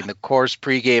consumed during the course,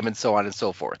 pregame, and so on and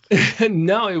so forth?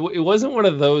 No, it wasn't one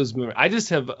of those. I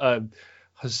just have a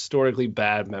historically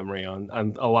bad memory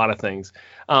on a lot of things.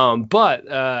 But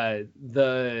there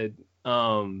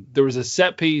was a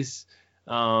set piece.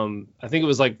 I think it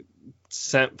was like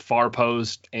sent far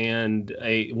post, and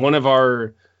one of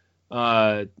our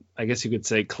I guess you could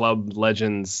say club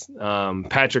legends,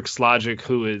 Patrick Slogic,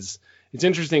 who is, it's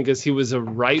interesting because he was a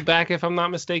right back, if I'm not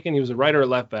mistaken. He was a right or a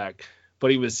left back, but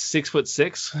he was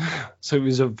 6'6", so he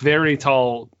was a very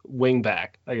tall wing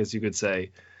back, I guess you could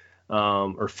say,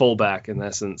 or full back in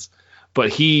essence. But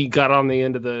he got on the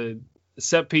end of the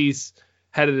set piece,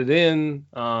 headed it in.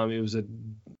 It was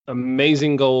an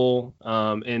amazing goal,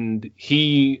 and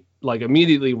he like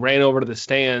immediately ran over to the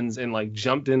stands and like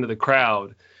jumped into the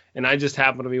crowd. And I just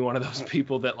happened to be one of those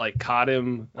people that like caught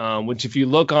him, which if you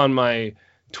look on my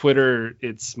Twitter,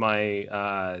 it's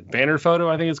my banner photo,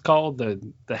 I think it's called,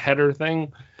 the header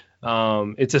thing.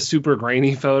 It's a super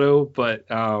grainy photo, but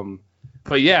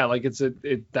yeah, like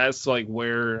that's like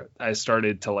where I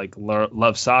started to like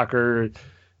love soccer.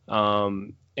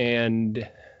 And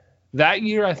that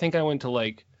year, I think I went to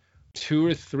like 2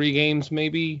 or 3 games,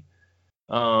 maybe.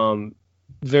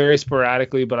 Very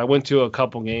sporadically, but I went to a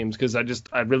couple games because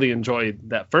I really enjoyed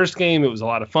that first game. It was a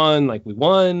lot of fun. Like, we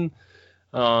won.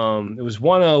 It was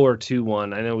 1-0 or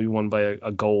 2-1. I know we won by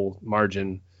a goal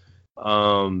margin.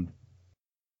 But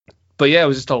yeah, it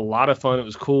was just a lot of fun. It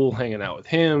was cool hanging out with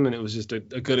him, and it was just a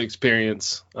good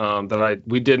experience that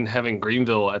we didn't have in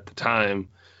Greenville at the time.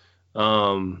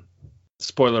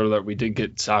 Spoiler alert, we did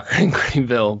get soccer in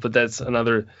Greenville, but that's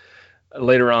another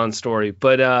later on story.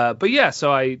 But yeah,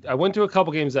 so I went to a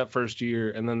couple games that first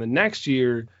year, and then the next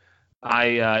year,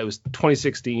 it was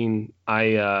 2016.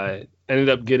 I ended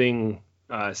up getting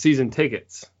season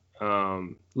tickets,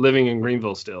 living in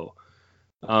Greenville still.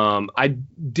 I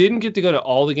didn't get to go to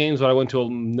all the games, but I went to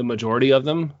the majority of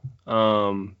them.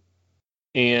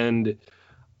 And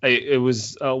it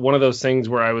was one of those things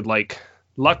where I would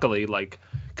luckily,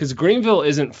 because Greenville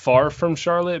isn't far from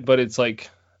Charlotte, but it's like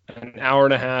an hour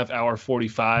and a half, hour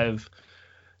 45,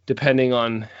 depending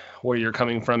on where you're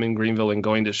coming from in Greenville and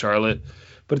going to Charlotte.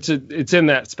 But it's in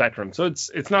that spectrum. So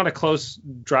it's not a close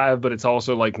drive, but it's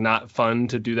also not fun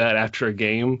to do that after a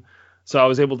game. So I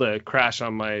was able to crash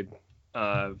on my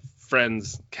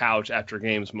friend's couch after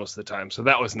games most of the time. So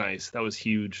that was nice. That was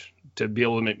huge to be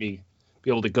able to make me be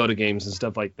able to go to games and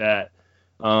stuff like that.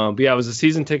 But yeah, I was a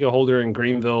season ticket holder in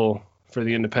Greenville for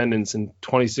the Independents in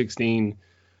 2016.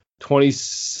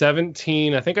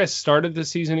 2017, I think I started the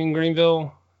season in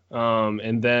Greenville,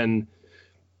 and then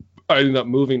I ended up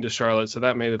moving to Charlotte, so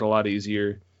that made it a lot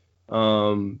easier.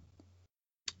 But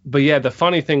yeah, the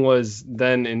funny thing was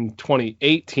then in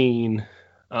 2018,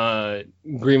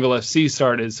 Greenville FC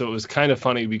started, so it was kind of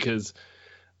funny because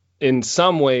in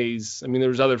some ways, I mean, there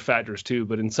was other factors too,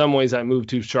 but in some ways I moved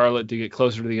to Charlotte to get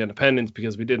closer to the Independents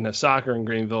because we didn't have soccer in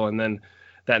Greenville, and then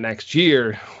that next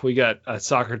year we got a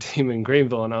soccer team in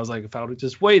Greenville, and I was like, if I would have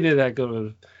just waited, I'd go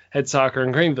to head soccer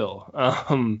in Greenville.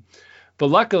 But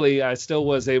luckily I still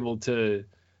was able to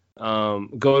go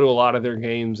to a lot of their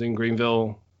games in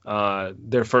Greenville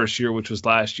their first year, which was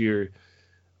last year.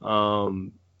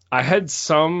 I had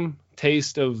some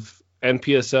taste of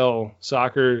NPSL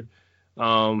soccer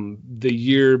the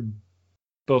year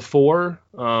before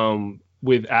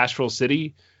with Asheville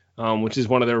City, which is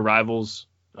one of their rivals.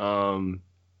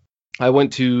 I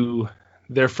went to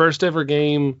their first ever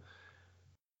game,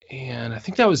 and I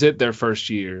think that was it their first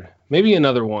year. Maybe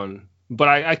another one. But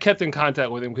I kept in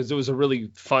contact with him because it was a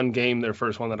really fun game, their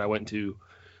first one that I went to.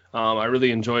 I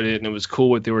really enjoyed it, and it was cool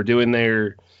what they were doing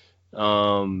there.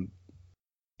 And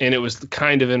it was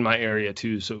kind of in my area,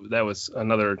 too, so that was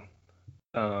another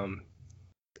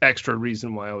extra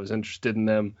reason why I was interested in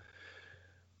them.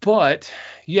 But,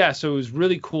 yeah, so it was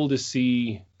really cool to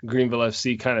see Greenville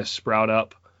FC kind of sprout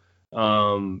up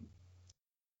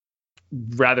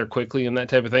rather quickly and that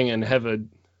type of thing, and have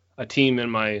a team in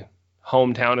my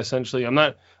hometown, essentially. I'm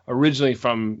not originally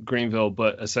from Greenville,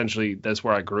 but essentially that's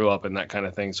where I grew up and that kind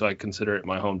of thing, so I consider it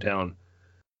my hometown.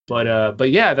 But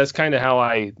yeah, that's kind of how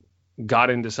I got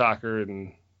into soccer,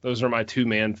 and those are my two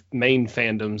main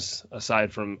fandoms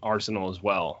aside from Arsenal as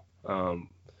well.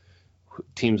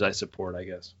 Teams I support, I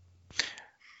guess.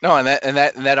 No, and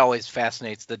that always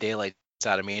fascinates the daylights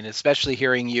out of me, and especially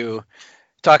hearing you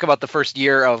talk about the first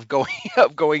year of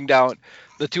going down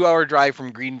the 2-hour drive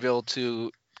from Greenville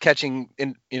to catching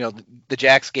in the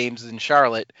Jacks games in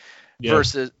Charlotte,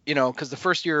 versus because the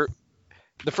first year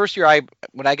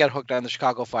when I got hooked on the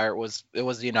Chicago Fire, it was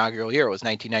the inaugural year. It was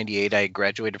 1998. I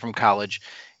graduated from college,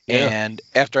 and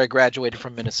after I graduated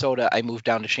from Minnesota, I moved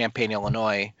down to Champaign,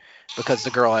 Illinois, because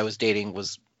the girl I was dating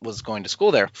was going to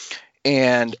school there,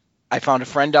 and I found a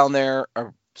friend down there,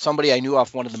 or somebody I knew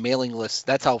off one of the mailing lists.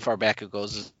 That's how far back it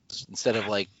goes. Instead of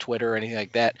Twitter or anything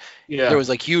like that, there was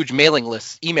huge mailing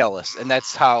lists, email lists, and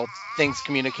that's how things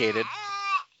communicated.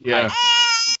 But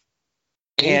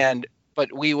him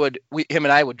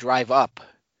and I would drive up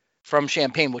from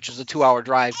Champaign, which is a 2-hour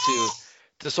drive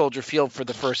to Soldier Field for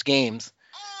the first games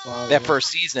first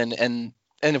season, and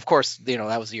of course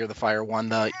that was the year the Fire won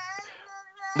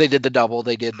they did the double,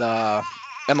 they did the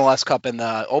MLS Cup and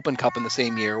the Open Cup in the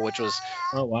same year, which was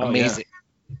amazing.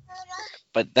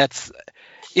 But that's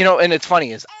and it's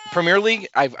funny is Premier League,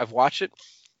 I've watched it,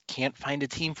 can't find a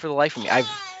team for the life of me. I've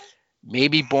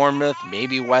maybe Bournemouth,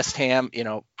 maybe West Ham,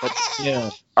 but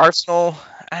Arsenal,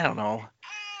 I don't know.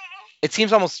 It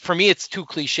seems almost, for me, it's too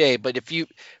cliche, but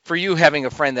for you having a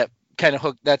friend that kind of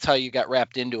hooked, that's how you got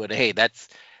wrapped into it. Hey, that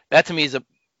to me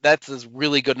is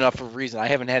really good enough of a reason. I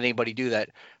haven't had anybody do that.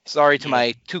 Sorry to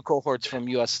my two cohorts from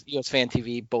US Fan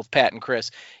TV, both Pat and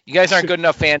Chris. You guys aren't good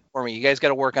enough fans for me. You guys got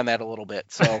to work on that a little bit.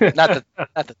 So not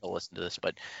that they'll listen to this,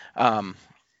 but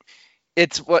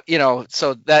it's what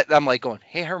so that I'm going,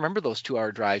 hey, I remember those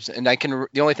 2-hour drives, and the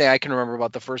only thing I can remember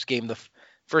about the first game, the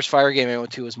first Fire game I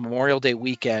went to, was Memorial Day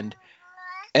weekend,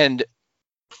 and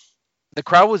the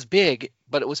crowd was big,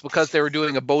 but it was because they were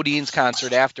doing a Bodines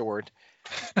concert afterward,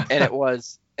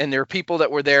 and there were people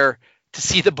that were there to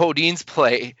see the Bodines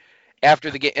play after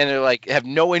the game, and they're have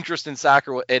no interest in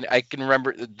soccer, and I can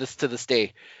remember this to this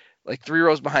day. 3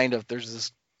 rows behind us, there's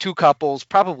this two couples,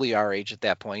 probably our age at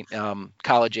that point,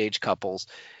 college age couples,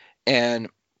 and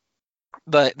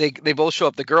But they both show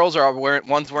up. The girls are wearing,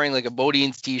 one's wearing like a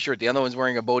Bodines t-shirt, the other one's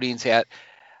wearing a Bodines hat.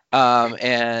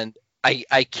 And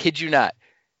I kid you not,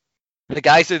 the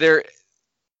guys are there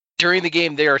during the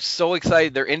game. They are so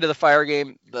excited. They're into the Fire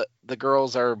game. The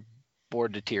girls are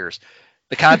bored to tears.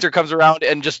 The concert comes around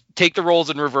and just take the roles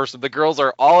in reverse. The girls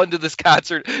are all into this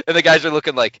concert, and the guys are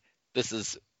looking like, this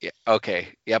is okay.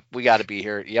 Yep, we got to be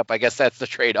here. Yep, I guess that's the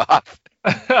trade-off.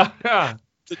 To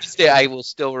this day, I will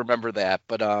still remember that.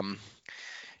 But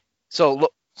so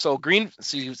Green.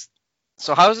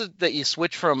 So how is it that you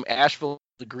switch from Asheville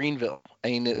to Greenville? I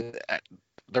mean,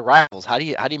 the rivals. How do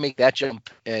you make that jump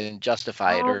and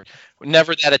justify it? Or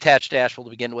never that attached to Asheville to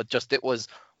begin with? Just it was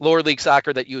lower league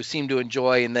soccer that you seem to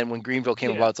enjoy, and then when Greenville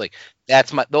came about, it's like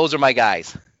those are my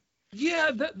guys.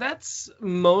 Yeah, that's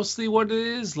mostly what it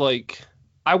is. Like,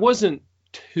 I wasn't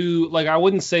too, like, I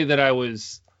wouldn't say that I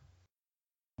was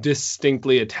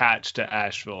distinctly attached to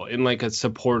Asheville in like a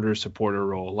supporter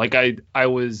role. Like, I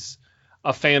was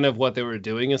a fan of what they were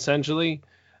doing essentially,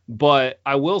 but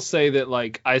I will say that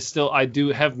like I do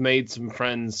have made some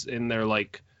friends in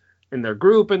their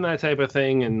group and that type of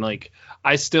thing, and like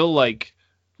I still like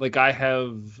I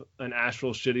have an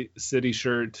Asheville City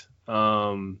shirt.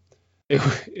 I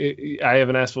have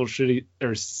an Asheville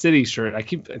City shirt. I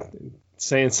keep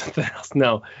saying something else.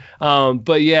 No.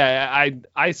 But yeah,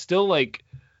 I still like,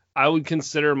 I would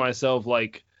consider myself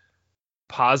like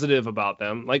positive about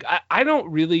them. Like I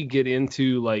don't really get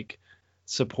into like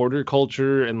supporter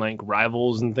culture and like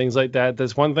rivals and things like that.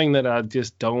 That's one thing that I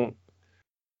just don't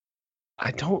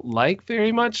like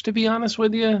very much, to be honest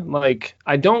with you. Like,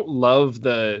 I don't love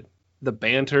the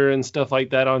banter and stuff like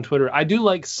that on Twitter. I do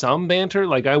like some banter.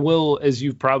 Like, I will, as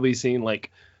you've probably seen, like,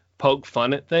 poke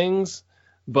fun at things.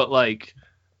 But, like,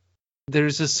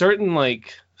 there's a certain,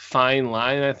 like, fine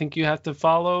line I think you have to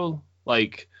follow.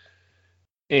 Like,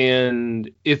 and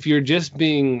if you're just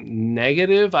being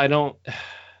negative, I don't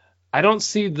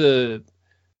see the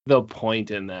point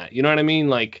in that. You know what I mean?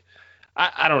 Like,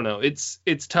 I don't know.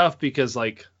 It's tough because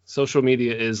like social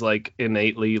media is like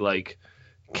innately like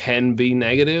can be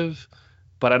negative,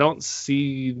 but I don't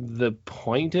see the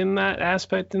point in that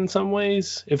aspect in some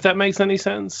ways, if that makes any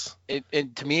sense.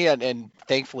 It to me, and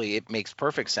thankfully it makes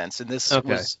perfect sense. And this Okay.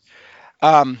 was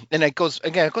and it goes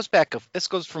back. This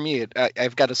goes for me.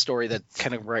 I've got a story that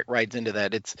kind of rides into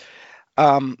that. It's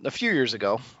a few years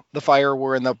ago, the Fire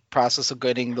were in the process of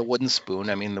getting the wooden spoon.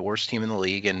 I mean, the worst team in the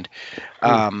league, and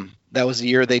that was the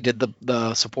year they did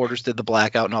the supporters did the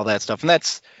blackout and all that stuff. And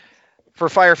that's, for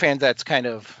Fire fans, that's kind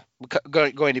of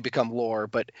going to become lore.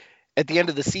 But at the end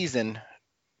of the season, a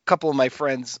couple of my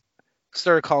friends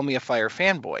started calling me a Fire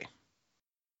fanboy,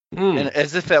 and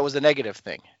as if that was a negative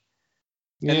thing.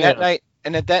 Yeah.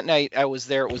 And at that night, I was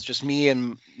there. It was just me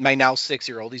and my now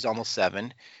 6-year-old. He's almost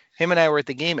 7. Him and I were at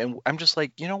the game, and I'm just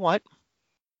like, you know what?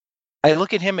 I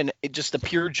look at him and just the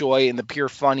pure joy and the pure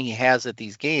fun he has at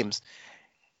these games,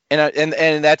 and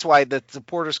that's why the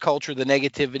supporters culture, the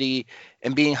negativity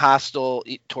and being hostile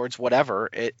towards whatever,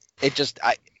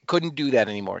 I couldn't do that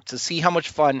anymore. To see how much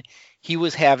fun he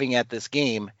was having at this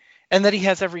game, and that he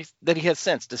has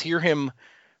sense. To hear him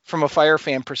from a Fire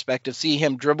fan perspective, see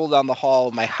him dribble down the hall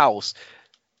of my house,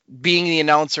 being the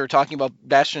announcer, talking about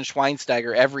Bastian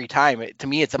Schweinsteiger every time. To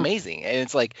me, it's amazing. And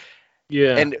it's like,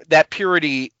 yeah. And that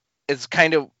purity is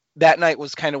kind of, that night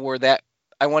was kind of where that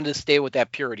I wanted to stay with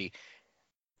that purity.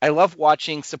 I love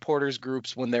watching supporters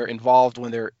groups when they're involved,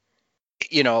 when they're,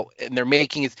 and they're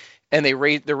making it, and they're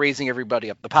raising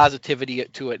everybody up, the positivity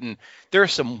to it. And there are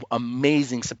some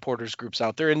amazing supporters groups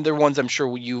out there, and they're ones I'm sure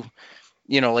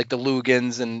like the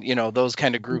Lugans and, those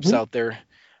kind of groups out there.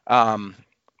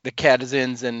 The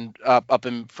Catizens and up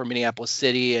from Minneapolis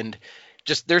City, and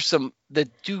just there's some that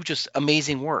do just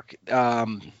amazing work.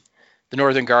 The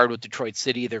Northern Guard with Detroit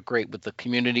City, they're great with the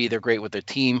community, they're great with their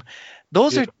team.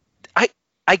 Those are,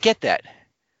 I get that.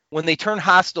 When they turn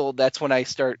hostile, that's when I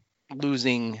start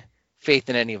losing faith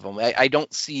in any of them. I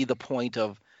don't see the point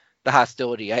of the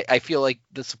hostility. I feel like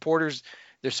the supporters,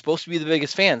 they're supposed to be the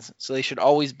biggest fans, so they should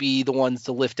always be the ones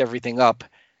to lift everything up,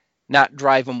 not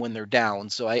drive them when they're down.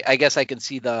 So I guess I can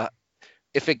see when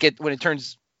it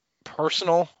turns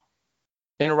personal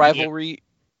in a rivalry,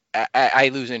 I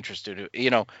lose interest in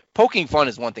it. Poking fun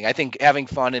is one thing. I think having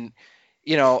fun and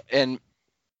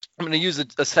I'm going to use a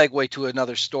segue to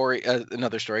another story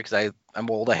because I'm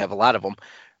old. I have a lot of them.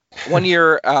 One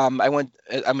year, I'm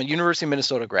a University of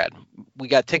Minnesota grad. We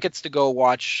got tickets to go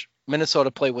watch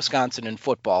Minnesota play Wisconsin in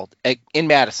football in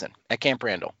Madison at Camp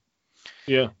Randall.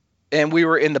 Yeah. And we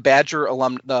were in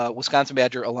the Wisconsin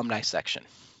Badger alumni section.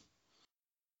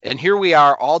 And here we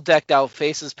are, all decked out,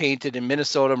 faces painted in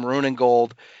Minnesota maroon and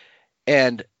gold.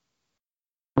 And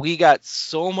We got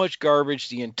so much garbage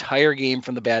the entire game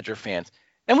from the Badger fans,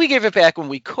 and we gave it back when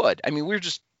we could. I mean, we were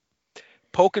just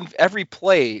poking every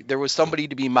play. There was somebody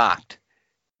to be mocked.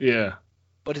 Yeah.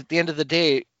 But at the end of the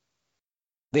day,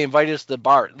 they invited us to the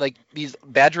bar. Like these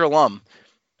Badger alum.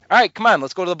 All right, come on,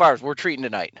 let's go to the bars. We're treating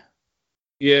tonight.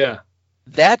 Yeah.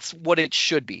 That's what it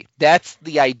should be. That's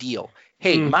the ideal.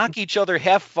 Hey, mock each other,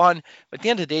 have fun. But at the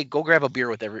end of the day, go grab a beer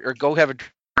with or go have a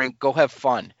drink, go have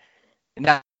fun. And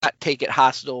not take it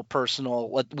hostile,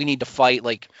 personal. We need to fight.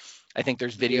 Like, I think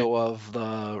there's video of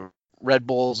the Red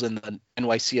Bulls and the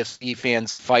NYCFC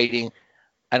fans fighting.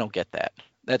 I don't get that.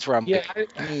 That's where I'm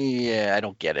I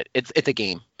don't get it. It's a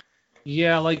game.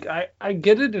 Yeah, like I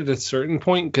get it at a certain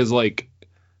point because like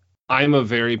I'm a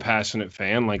very passionate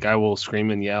fan. Like I will scream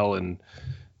and yell and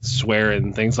swear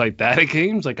and things like that at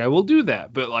games. Like I will do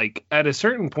that. But like at a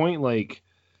certain point, like,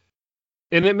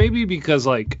 and it may be because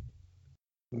like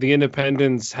the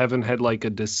Independents haven't had like a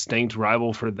distinct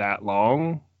rival for that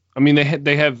long. I mean,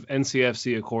 they have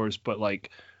NCFC, of course, but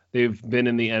like they've been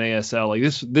in the NASL. Like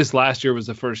this last year was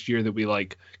the first year that we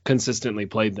like consistently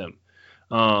played them.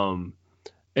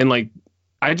 And like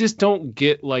I just don't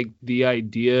get like the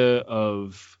idea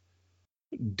of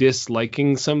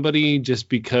disliking somebody just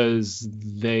because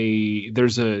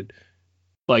there's a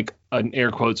like an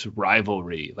air quotes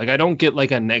rivalry. Like I don't get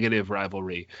like a negative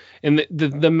rivalry. And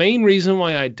the main reason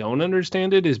why I don't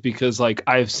understand it is because like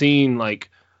I've seen like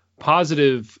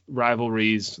positive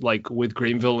rivalries like with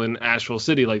Greenville and Asheville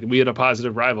City. Like we had a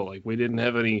positive rival. Like we didn't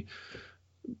have any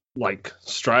like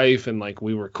strife and like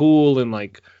we were cool and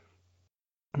like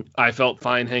I felt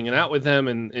fine hanging out with them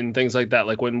and things like that.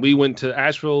 Like when we went to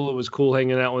Asheville, it was cool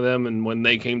hanging out with them. And when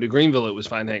they came to Greenville, it was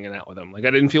fine hanging out with them. Like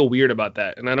I didn't feel weird about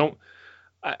that. And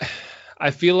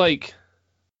I feel like,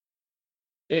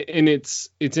 and it's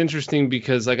interesting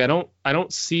because like I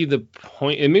don't see the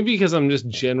point, and maybe because I'm just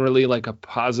generally like a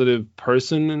positive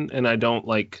person and I don't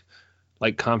like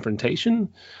confrontation.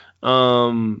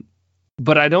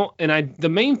 But I don't, and the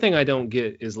main thing I don't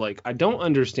get is like I don't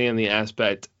understand the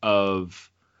aspect of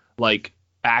like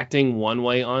acting one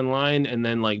way online and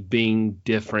then like being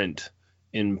different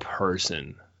in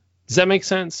person. Does that make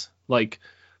sense? Like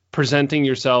presenting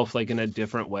yourself like in a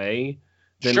different way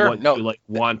than you like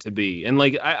want to be. And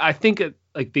like I think at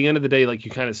like the end of the day, like you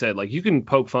kind of said, like you can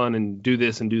poke fun and do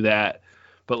this and do that,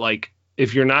 but like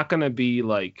if you're not going to be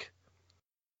like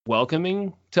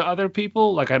welcoming to other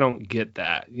people, like I don't get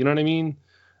that. You know what I mean?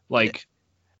 Like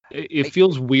it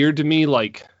feels weird to me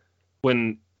like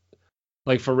when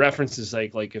like for reference's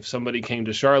sake, like if somebody came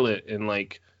to Charlotte and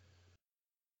like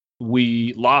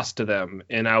we lost to them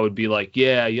and I would be like,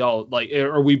 yeah, y'all like,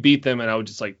 or we beat them and I would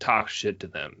just like talk shit to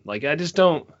them. Like I just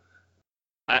don't.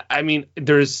 I mean,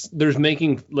 there's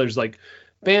like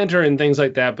banter and things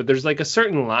like that, but there's like a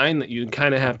certain line that you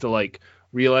kind of have to like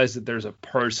realize that there's a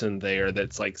person there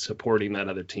that's like supporting that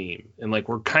other team and like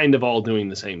we're kind of all doing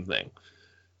the same thing.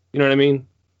 You know what I mean?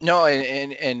 No,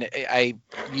 and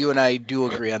you and I do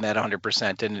agree on that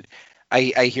 100%. And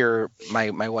I hear my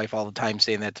wife all the time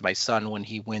saying that to my son when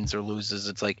he wins or loses.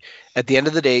 It's like at the end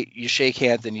of the day, you shake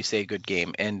hands and you say good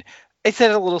game. And I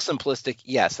said it a little simplistic.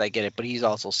 Yes, I get it, but he's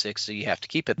also 6, so you have to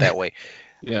keep it that way.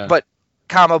 Yeah. But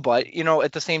you know,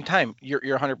 at the same time, you're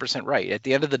 100% right. At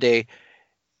the end of the day,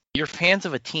 you're fans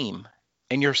of a team,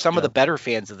 and you're some of the better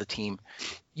fans of the team.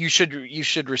 You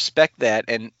should respect that.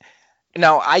 And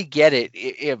now I get it.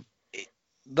 If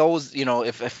those, you know,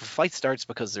 if a fight starts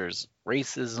because there's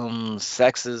racism,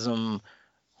 sexism,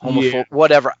 homophobia,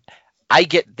 whatever, I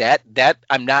get that. That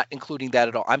I'm not including that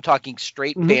at all. I'm talking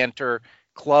straight banter,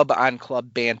 club on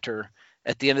club banter.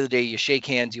 At the end of the day, you shake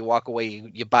hands, you walk away,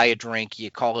 you buy a drink,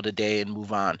 you call it a day and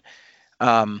move on.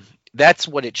 That's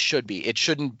what it should be. It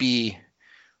shouldn't be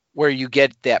where you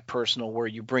get that personal, where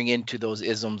you bring into those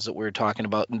isms that we were talking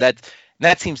about. And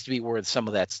that seems to be where some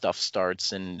of that stuff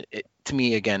starts. And to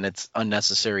me, again, it's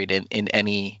unnecessary in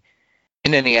any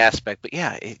aspect. But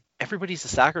yeah, everybody's a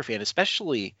soccer fan,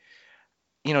 especially,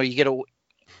 you know, you get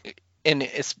and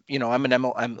it's, you know,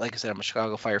 I'm like I said, I'm a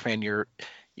Chicago Fire fan. You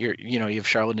have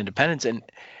Charlotte Independence, and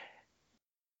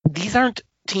these aren't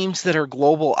teams that are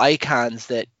global icons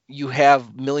that you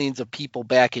have millions of people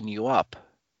backing you up.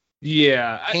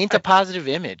 Yeah. Paint a positive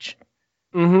image.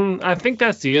 I think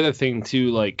that's the other thing too.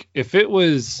 Like if it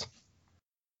was,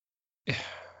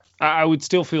 I would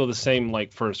still feel the same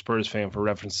like for a Spurs fan for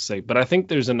reference's sake, but I think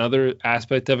there's another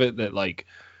aspect of it that like,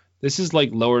 this is like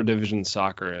lower division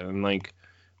soccer and like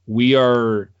we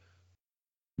are,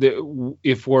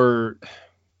 if we're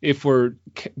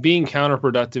being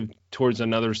counterproductive towards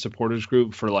another supporters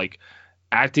group for like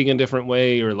acting a different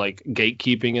way or like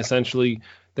gatekeeping essentially,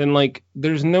 then like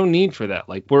there's no need for that.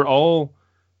 Like we're all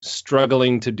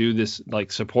struggling to do this,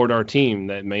 like support our team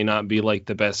that may not be like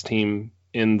the best team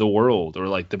in the world or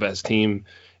like the best team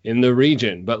in the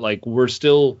region, but like we're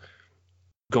still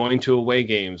going to away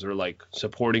games or like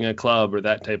supporting a club or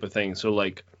that type of thing. So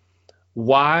like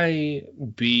why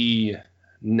be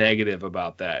negative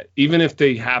about that? Even if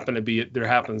there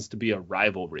happens to be a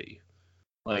rivalry.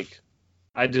 Like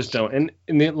I just don't.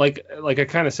 And then, like I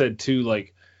kind of said too,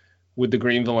 like with the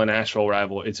Greenville and Asheville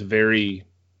rival, it's very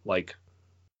like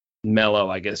mellow,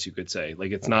 I guess you could say.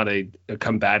 Like it's not a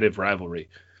combative rivalry.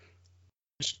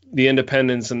 The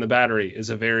Independence and the Battery is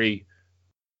a very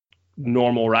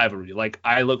normal rivalry. Like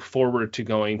I look forward to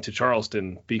going to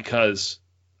Charleston because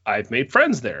I've made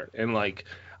friends there, and like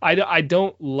I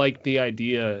don't like the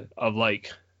idea of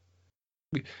like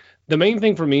the main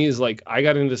thing for me is like I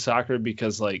got into soccer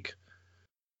because like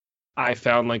I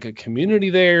found like a community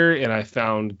there and I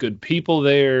found good people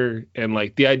there, and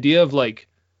like the idea of like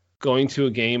going to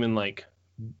a game and like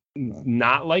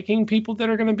not liking people that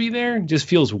are going to be there just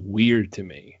feels weird to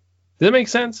me. Does that make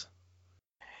sense?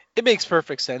 It makes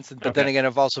perfect sense, but then again,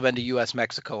 I've also been to U.S.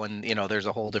 Mexico, and there's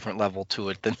a whole different level to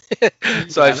it than.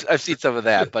 So I've seen some of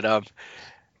that, but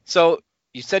so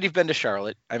you said you've been to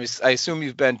Charlotte. I assume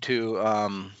you've been to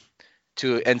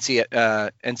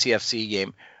NCFC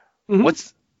game. Mm-hmm.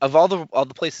 What's of all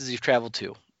the places you've traveled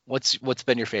to? What's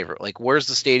been your favorite? Like, where's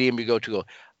the stadium you go to?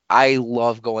 I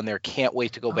love going there. Can't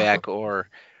wait to go back. Or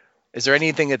is there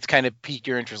anything that's kind of piqued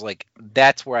your interest? Like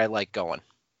that's where I like going.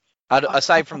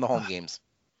 Aside from the home games.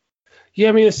 Yeah,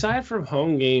 I mean, aside from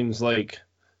home games, like,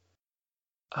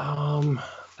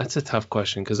 that's a tough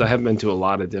question because I have been to a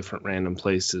lot of different random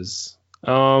places.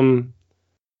 Like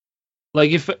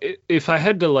if I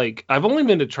had to, like, I've only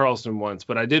been to Charleston once,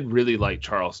 but I did really like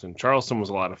Charleston. Charleston was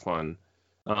a lot of fun.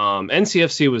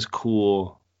 NCFC was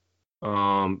cool.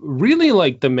 Really,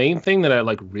 like, the main thing that I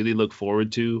like really look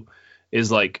forward to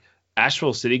is like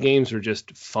Asheville City games are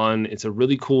just fun. It's a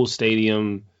really cool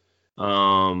stadium.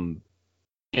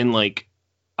 And like,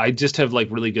 I just have like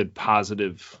really good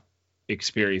positive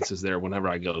experiences there whenever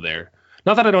I go there.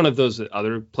 Not that I don't have those at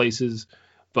other places,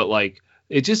 but like,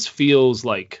 it just feels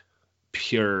like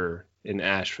pure in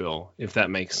Asheville, if that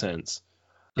makes sense.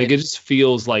 Like, it just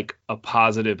feels like a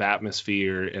positive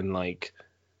atmosphere, and like,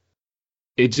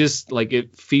 it just like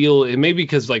it may be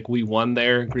because like we won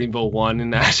there, Greenville won in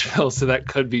Nashville, so that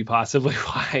could be possibly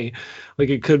why. Like,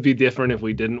 it could be different if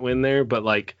we didn't win there, but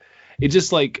like, it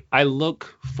just like I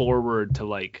look forward to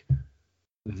like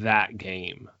that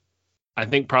game. I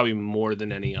think probably more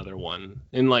than any other one.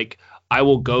 And like I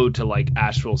will go to like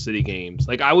Asheville City games.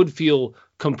 Like I would feel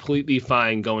completely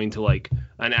fine going to like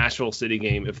an Asheville City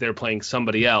game if they're playing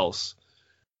somebody else,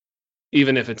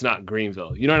 even if it's not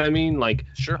Greenville. You know what I mean? Like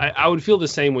sure. I would feel the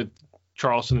same with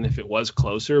Charleston if it was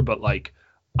closer, but like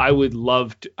I would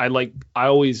love to. I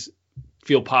always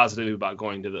feel positive about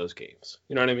going to those games.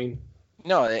 You know what I mean?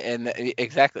 No, and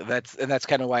exactly that's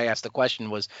kind of why I asked the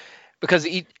question, was because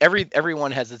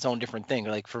everyone has its own different thing.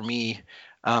 Like for me,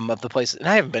 of the places, and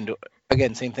I haven't been to,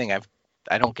 again, same thing.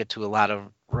 I don't get to a lot of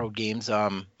road games. I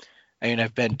mean,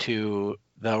 I've been to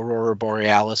the Aurora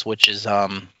Borealis, which is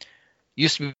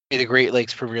used to be the Great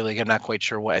Lakes Premier League. I'm not quite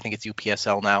sure what. I think it's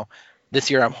UPSL now.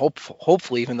 This year, I'm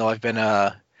hopefully, even though I've been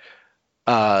a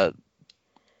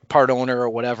part owner or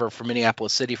whatever for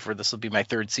Minneapolis City for this will be my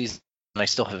third season. And I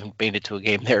still haven't made it to a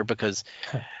game there because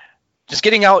just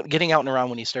getting out and around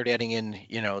when you start adding in,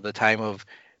 the time of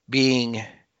being,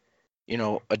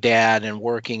 a dad and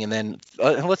working, and then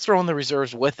let's throw in the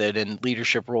reserves with it and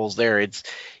leadership roles there. You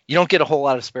don't get a whole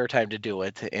lot of spare time to do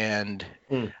it. And,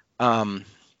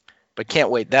 but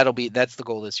can't wait. That's the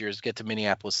goal this year, is get to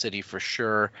Minneapolis City for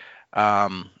sure.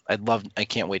 I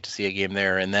can't wait to see a game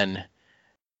there. And then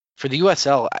for the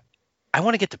USL, I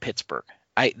want to get to Pittsburgh.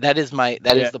 That is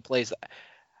the place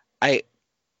in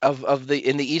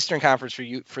the Eastern Conference for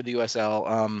the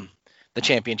USL, the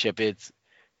championship, it's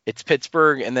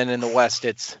Pittsburgh, and then in the West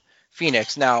it's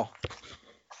Phoenix. Now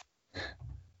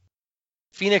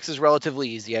Phoenix is relatively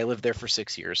easy. I lived there for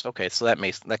 6 years. Okay, so that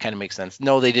kind of makes sense.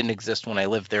 No, they didn't exist when I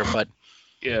lived there, but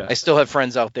yeah, I still have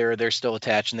friends out there. They're still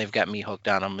attached, and they've got me hooked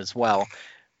on them as well.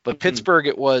 But Pittsburgh,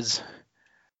 I was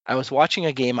watching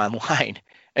a game online.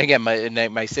 Again, my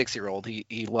 6-year-old,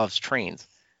 he loves trains.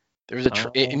 There's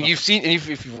and you've seen, and if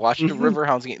you've watched the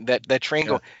Riverhounds game, that train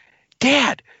go,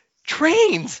 Dad,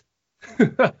 trains.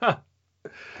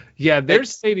 Yeah, their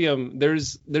stadium.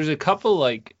 There's a couple,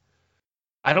 like,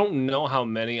 I don't know how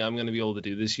many I'm going to be able to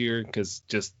do this year because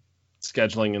just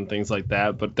scheduling and things like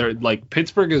that. But they're like,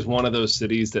 Pittsburgh is one of those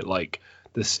cities that like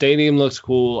the stadium looks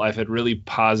cool. I've had really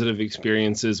positive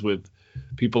experiences with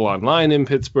people online in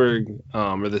Pittsburgh,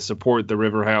 or that support the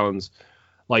Riverhounds.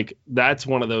 Like, that's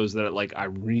one of those that, like, I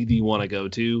really want to go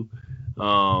to.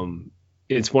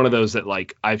 It's one of those that,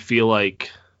 like, I feel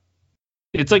like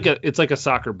it's like a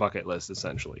soccer bucket list,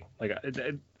 essentially. Like,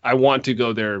 I want to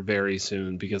go there very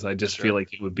soon because I just feel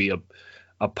like it would be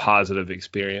a positive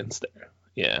experience there.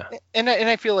 Yeah. And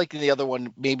I feel like the other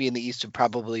one, maybe in the East, would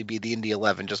probably be the Indy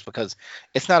 11, just because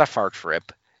it's not a far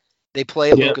trip. They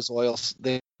play at Lucas Oil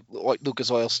Stadium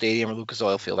or Lucas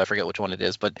Oil Field. I forget which one it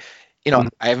is, but I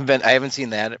haven't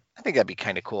seen that. I think that'd be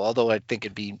kind of cool. Although I think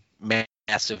it'd be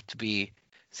massive to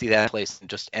see that place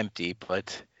just empty.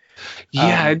 But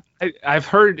yeah, I've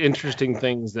heard interesting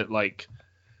things that, like,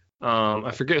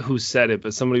 I forget who said it,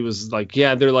 but somebody was like,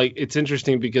 yeah, they're like, it's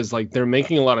interesting because, like, they're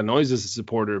making a lot of noise as a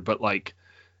supporter, but, like,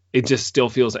 it just still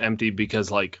feels empty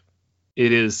because, like,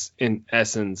 it is in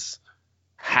essence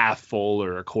half full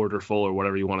or a quarter full or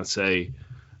whatever you want to say.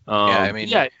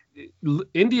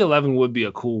 Indy 11 would be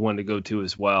a cool one to go to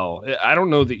as well. I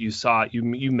don't know that you saw it.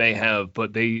 You may have,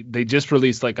 but they just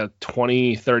released like a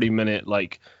 20-30 minute,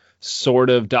 like, sort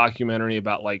of documentary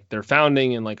about, like, their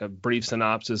founding and, like, a brief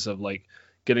synopsis of, like,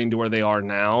 getting to where they are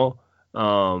now.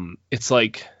 It's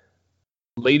like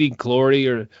Lady Glory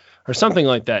or something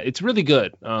like that. It's really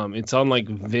good. It's on, like,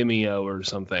 Vimeo or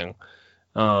something.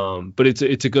 But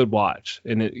it's a good watch,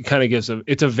 and it kind of gives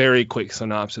it's a very quick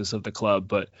synopsis of the club,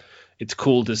 but it's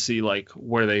cool to see, like,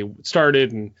 where they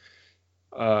started and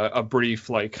a brief,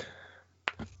 like,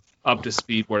 up to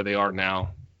speed where they are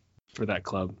now for that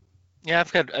club. Yeah,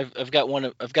 I've got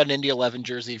an Indy 11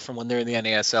 jersey from when they're in the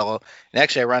NASL, and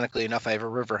actually, ironically enough, I have a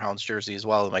Riverhounds jersey as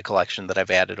well in my collection that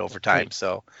I've added over time.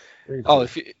 So, cool.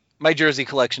 My jersey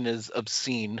collection is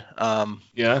obscene.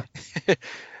 Yeah.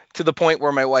 To the point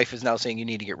where my wife is now saying you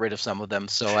need to get rid of some of them.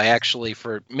 So I actually,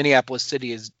 for Minneapolis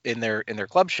City, is in their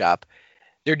club shop,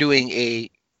 they're doing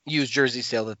a used jersey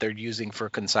sale that they're using for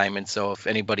consignment. So if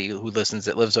anybody who listens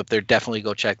that lives up there, definitely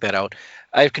go check that out.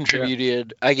 I've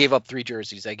contributed. Yeah. I gave up 3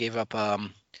 jerseys. I gave up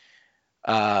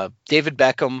David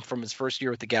Beckham from his first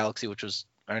year with the Galaxy, which was,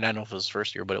 I don't know if it was his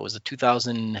first year, but it was a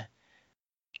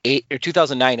 2008 or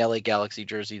 2009 LA Galaxy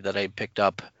jersey that I picked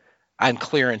up on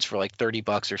clearance for like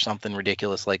 $30 or something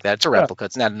ridiculous like that. It's a replica.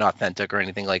 It's not an authentic or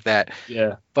anything like that.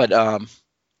 Yeah. But I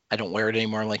don't wear it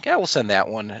anymore. I'm like, yeah, we'll send that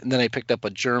one. And then I picked up a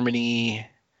Germany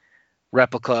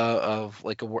replica of,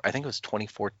 like, I think it was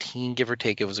 2014, give or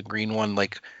take. It was a green one,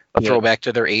 like a throwback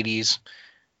to their 80s.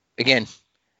 Again,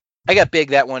 I got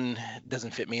big. That one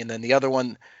doesn't fit me. And then the other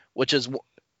one, which is,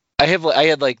 I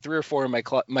had like 3 or 4 in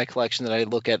my collection that I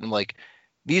look at and I'm like,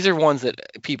 these are ones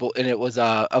that people, and it was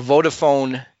a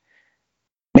Vodafone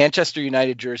Manchester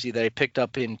United jersey that I picked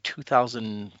up in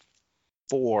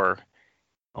 2004.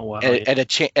 Oh wow! At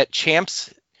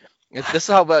Champs. This is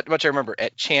how much I remember.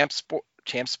 At Champs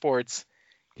Sports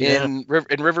in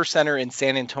River Center in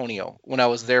San Antonio when I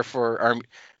was there for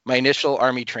my initial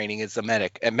Army training as a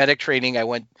medic. At medic training, I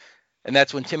went, and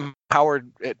that's when Tim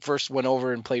Howard at first went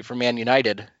over and played for Man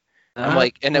United. I'm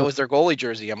like, and it was their goalie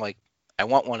jersey. I'm like, I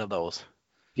want one of those.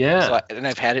 Yeah. So and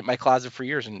I've had it in my closet for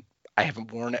years, and I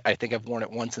haven't worn it. I think I've worn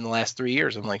it once in the last 3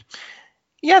 years. I'm like,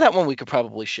 yeah, that one we could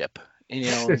probably ship. And,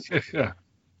 yeah.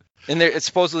 And it's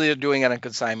supposedly they're doing it on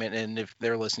consignment. And if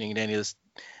they're listening to any of this,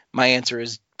 my answer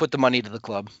is put the money to the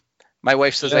club. My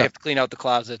wife says I have to clean out the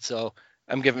closet, so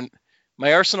I'm giving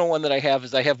my Arsenal one that I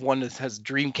have one that has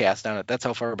Dreamcast on it. That's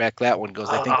how far back that one goes.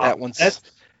 I think that one's.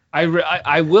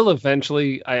 I will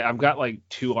eventually. I've got like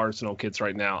 2 Arsenal kits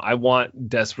right now. I want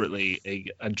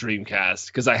desperately a Dreamcast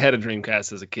because I had a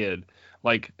Dreamcast as a kid.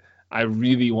 Like, I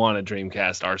really want a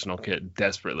Dreamcast Arsenal kit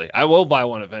desperately. I will buy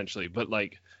one eventually, but,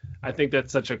 like, I think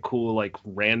that's such a cool, like,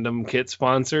 random kit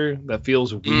sponsor that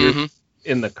feels weird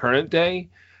in the current day.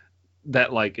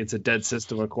 That, like, it's a dead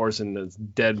system, of course, and it's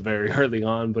dead very early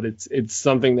on, but it's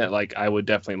something that, like, I would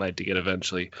definitely like to get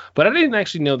eventually. But I didn't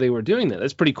actually know they were doing that.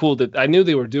 That's pretty cool. That I knew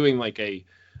they were doing, like, a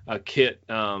kit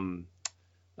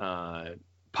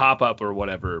pop-up or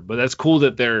whatever, but that's cool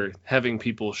that they're having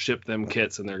people ship them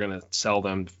kits and they're going to sell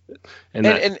them in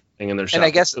their shop. And I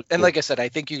guess, and like I said, I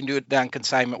think you can do it on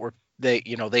consignment where they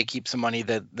keep some money.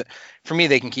 That for me,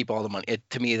 they can keep all the money.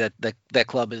 To me, that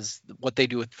club is what they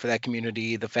do for that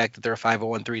community. The fact that they're a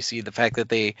 501(c), the fact that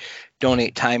they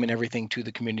donate time and everything to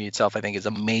the community itself, I think is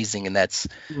amazing, and that's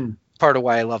part of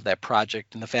why I love that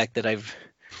project. And the fact that I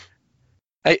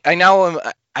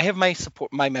have my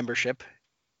membership,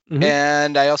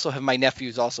 and I also have my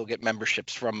nephews also get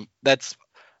memberships from. That's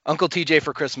Uncle TJ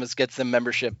for Christmas gets them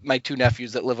membership. My 2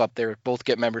 nephews that live up there both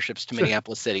get memberships to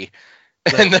Minneapolis City.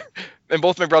 And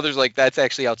both my brothers like that's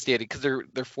actually outstanding because they're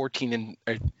 14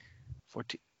 and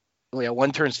 14.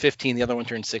 one turns 15, the other one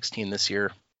turns 16 this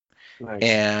year. Nice.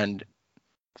 And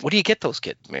what do you get those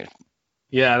kids, man?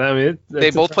 Yeah, I mean,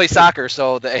 They both play soccer,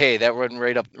 so that went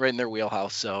right in their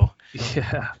wheelhouse. So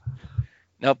yeah.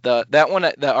 nope,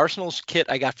 the Arsenal's kit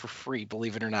I got for free,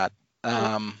 believe it or not.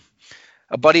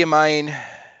 A buddy of mine,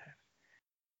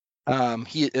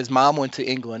 his mom went to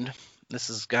England. This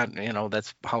has got,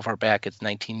 that's how far back. It's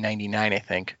 1999, I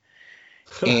think.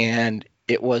 And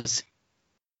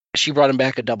she brought him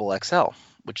back a double XL,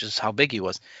 which is how big he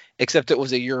was. Except it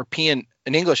was an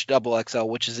English double XL,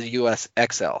 which is a US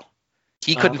XL.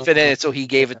 He couldn't fit in it, so he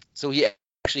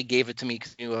actually gave it to me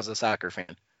because he was a soccer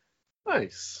fan.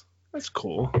 Nice. That's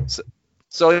cool.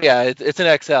 So yeah, it's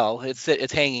an XL.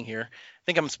 It's hanging here. I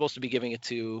think I'm supposed to be giving it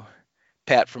to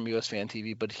Pat from US Fan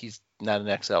TV, but he's not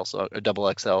an XL, so a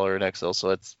double XL or an XL, so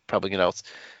it's probably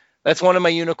that's one of my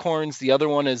unicorns. The other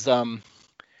one is again,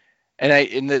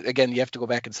 you have to go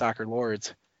back in soccer lore.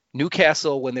 It's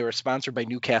Newcastle when they were sponsored by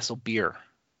Newcastle Beer.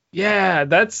 Yeah,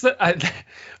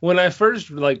 when I first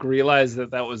realized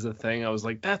that was the thing, I was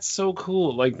like, that's so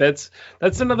cool. Like that's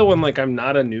another one. Like, I'm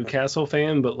not a Newcastle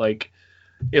fan, but like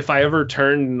if I ever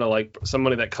turned into like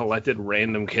somebody that collected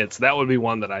random kits, that would be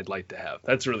one that I'd like to have.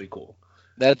 That's really cool.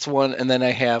 That's one. And then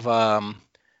I have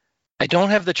I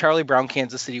don't have the Charlie Brown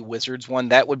Kansas City Wizards one.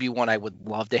 That would be one I would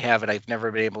love to have, and I've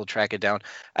never been able to track it down.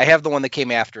 I have the one that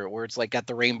came after it, where it's like got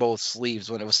the rainbow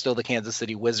sleeves when it was still the Kansas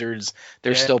City Wizards.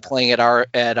 They're still playing at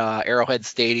Arrowhead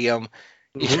Stadium.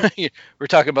 Mm-hmm. We're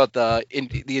talking about the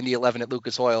Indy 11 at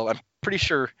Lucas Oil. I'm pretty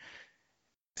sure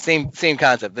same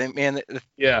concept. Man,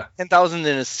 10,000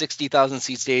 in a 60,000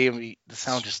 seat stadium. The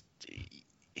sound just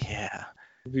it'd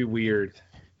be weird.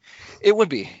 It would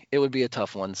be a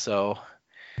tough one. So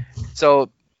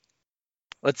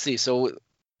let's see. So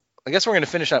I guess we're going to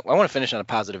finish on, I want to finish on a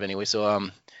positive anyway. So,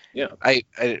 I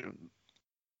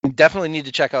definitely need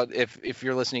to check out, if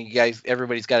you're listening, you guys,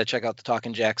 everybody's got to check out the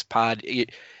Talking Jacks pod.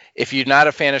 If you're not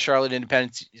a fan of Charlotte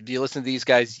Independence, if you listen to these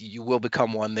guys, you will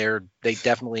become one. They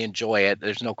definitely enjoy it.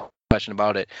 There's no question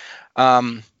about it.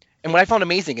 And what I found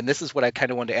amazing, and this is what I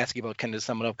kind of wanted to ask you about, kind of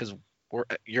sum it up, because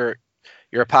you're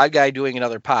a pod guy doing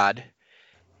another pod,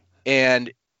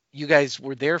 and you guys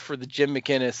were there for the Jim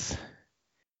McInnes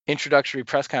introductory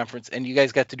press conference, and you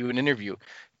guys got to do an interview.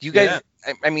 Do you guys?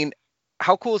 Yeah. I mean,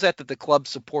 how cool is that the club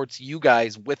supports you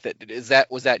guys with it?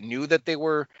 Was that new that they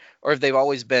were, or have they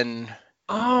always been?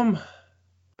 Or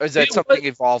is that something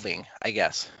evolving? I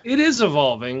guess it is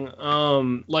evolving.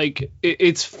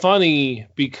 It's funny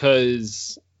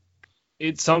because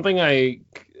it's something I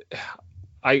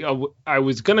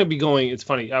was gonna be going. It's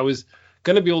funny. I was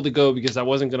going to be able to go because I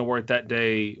wasn't going to work that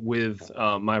day with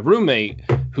my roommate,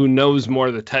 who knows more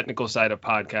of the technical side of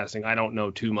podcasting. I don't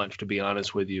know too much, to be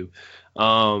honest with you.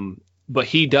 But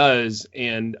he does.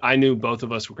 And I knew both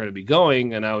of us were going to be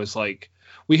going. And I was like,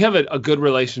 we have a good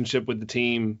relationship with the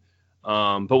team.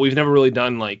 But we've never really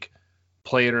done like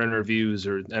player interviews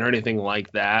or anything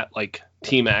like that, like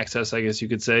team access, I guess you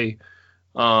could say.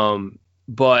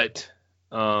 But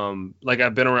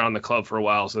I've been around the club for a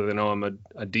while, so they know I'm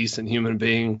a decent human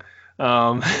being.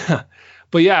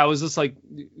 But yeah, I was just like,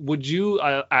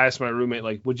 I asked my roommate,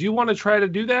 like, would you want to try to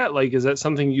do that? Like, is that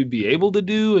something you'd be able to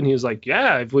do? And he was like,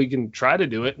 yeah, if we can try to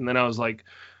do it. And then I was like,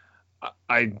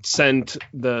 I sent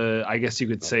I guess you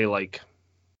could say, like,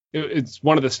 it's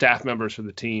one of the staff members for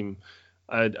the team,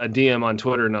 a DM on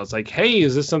Twitter, and I was like, hey,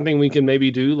 is this something we can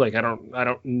maybe do? Like, I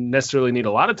don't necessarily need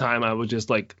a lot of time. I would just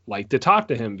like to talk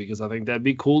to him because I think that'd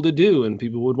be cool to do and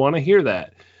people would want to hear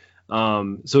that.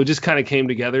 So it just kind of came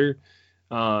together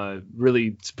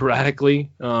really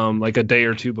sporadically, like a day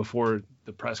or two before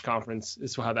the press conference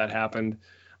is how that happened.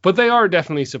 But they are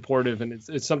definitely supportive, and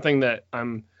it's something that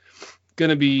I'm going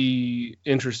to be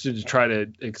interested to try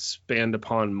to expand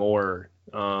upon more.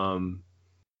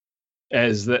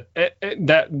 As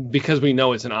that because we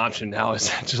know it's an option now,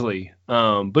 essentially.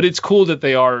 But it's cool that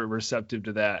they are receptive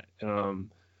to that.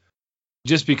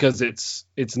 Just because it's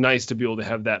nice to be able to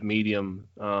have that medium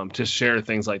to share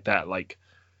things like that. Like,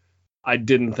 I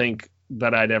didn't think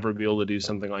that I'd ever be able to do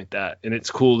something like that, and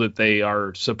it's cool that they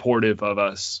are supportive of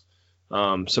us,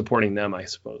 supporting them, I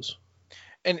suppose.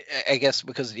 And I guess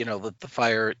because the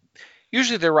Fire,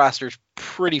 usually their roster's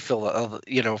pretty full,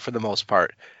 for the most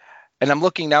part. And I'm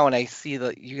looking now and I see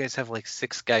that you guys have like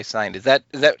 6 guys signed. Is that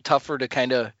tougher to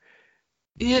kind of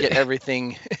get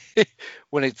everything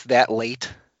when it's that late?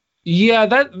 Yeah,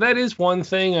 that is one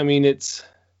thing. I mean,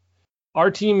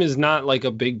 our team is not like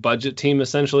a big budget team,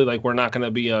 essentially. Like, we're not going to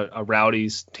be a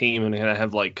Rowdies team and going to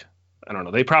have like, I don't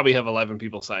know, they probably have 11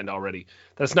 people signed already.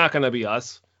 That's not going to be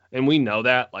us. And we know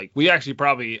that. Like, we actually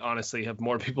probably honestly have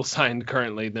more people signed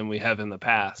currently than we have in the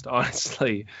past,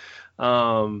 honestly.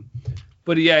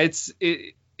 But yeah,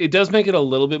 it does make it a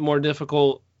little bit more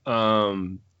difficult.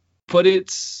 But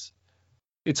it's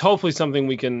hopefully something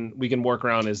we can work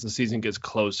around as the season gets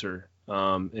closer.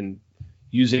 And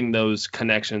using those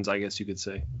connections, I guess you could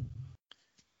say.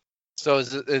 So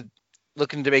is it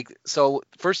looking to make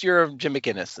first year of Jim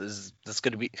McInnes, is this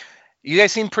going to be? You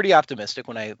guys seem pretty optimistic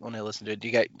when I listened to it. Do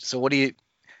you guys? So what do you?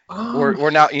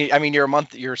 We're now. I mean,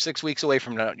 you're 6 weeks away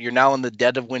from now. You're now in the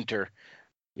dead of winter.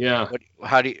 Yeah.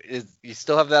 How do you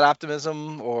still have that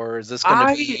optimism, or is this going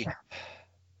to be?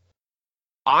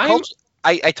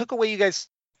 I took away you guys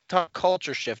talk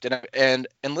culture shift, and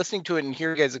listening to it and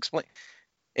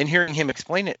hearing him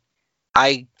explain it,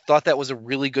 I thought that was a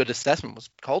really good assessment.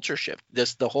 Was culture shift,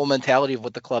 the whole mentality of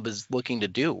what the club is looking to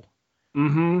do.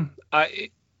 Mm-hmm.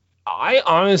 I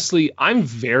honestly, I'm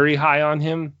very high on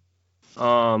him.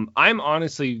 I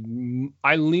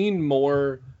lean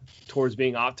more towards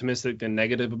being optimistic than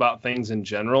negative about things in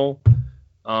general.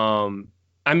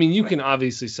 I mean, you can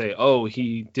obviously say, oh,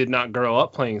 he did not grow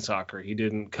up playing soccer. He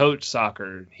didn't coach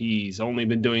soccer. He's only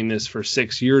been doing this for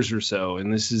 6 years or so,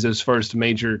 and this is his first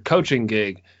major coaching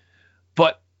gig.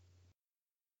 But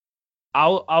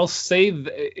I'll say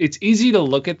it's easy to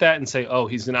look at that and say, oh,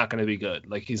 he's not going to be good.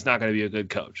 Like, he's not going to be a good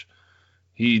coach.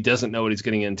 He doesn't know what he's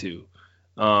getting into.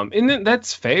 And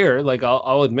that's fair. Like,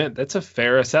 I'll admit that's a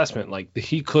fair assessment. Like,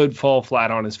 he could fall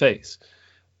flat on his face.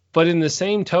 But in the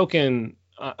same token,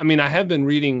 I mean, I have been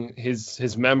reading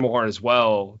his memoir as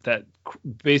well that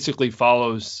basically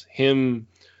follows him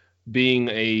being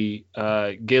a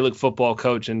Gaelic football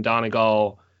coach in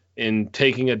Donegal and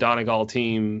taking a Donegal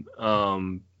team.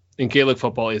 And Gaelic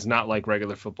football is not like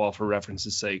regular football, for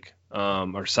reference's sake,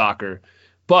 or soccer.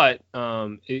 But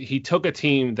he took a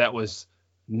team that was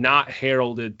not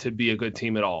heralded to be a good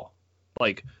team at all.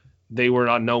 Like, they were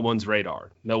on no one's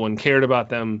radar. No one cared about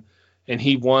them. And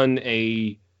he won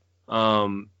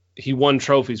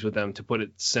trophies with them, to put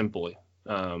it simply.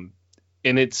 And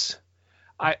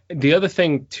the other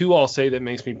thing too, I'll say that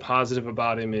makes me positive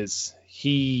about him is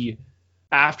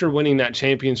after winning that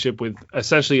championship with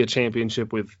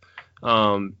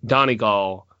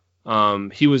Donegal,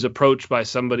 he was approached by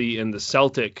somebody in the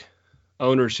Celtic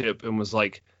ownership and was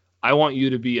like, I want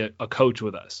you to be a coach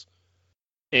with us.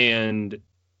 And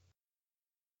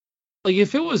like,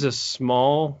 if it was a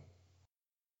small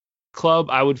club,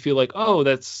 I would feel like, oh,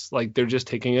 that's like, they're just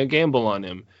taking a gamble on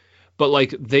him. But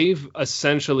like, they've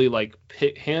essentially like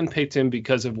handpicked him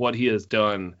because of what he has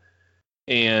done.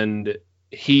 And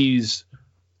he's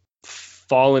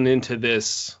fallen into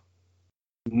this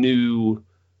new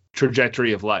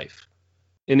trajectory of life.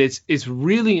 And it's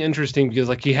really interesting because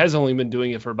like, he has only been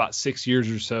doing it for about 6 years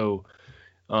or so.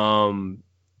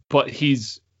 But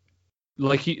he's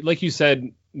like you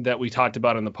said, that we talked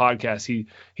about on the podcast, he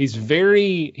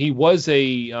was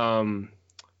a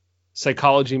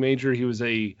psychology major. He was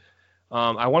I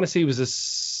want to say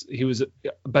he was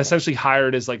essentially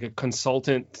hired as like a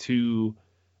consultant to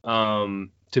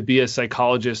be a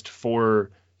psychologist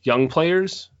for young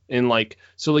players. And like,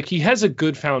 so like, he has a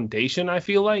good foundation, I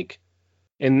feel like,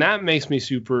 and that makes me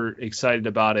super excited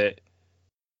about it.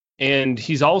 And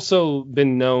he's also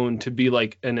been known to be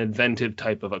like an inventive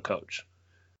type of a coach.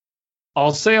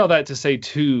 I'll say all that to say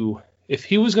too, if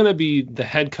he was going to be the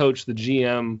head coach, the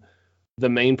GM, the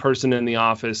main person in the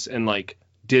office, and like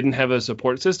didn't have a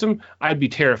support system, I'd be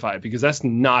terrified, because that's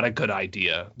not a good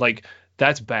idea. Like,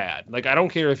 that's bad. Like, I don't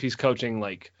care if he's coaching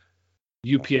like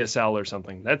UPSL or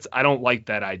something. I don't like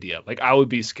that idea. Like, I would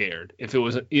be scared if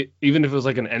even if it was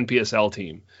like an NPSL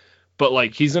team. But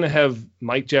like, he's going to have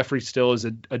Mike Jeffrey still as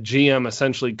a GM,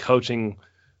 essentially coaching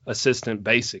assistant,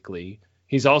 basically.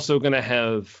 He's also going to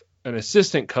have an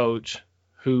assistant coach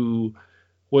who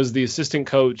was the assistant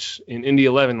coach in Indy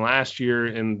 11 last year,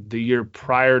 and the year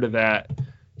prior to that,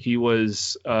 he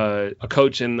was a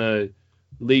coach in the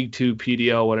League Two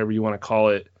PDL, whatever you want to call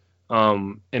it,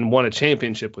 and won a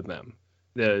championship with them,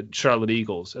 the Charlotte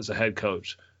Eagles, as a head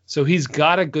coach. So he's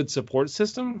got a good support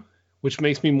system, which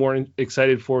makes me more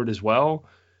excited for it as well.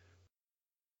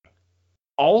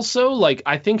 Also, like,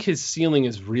 I think his ceiling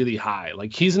is really high.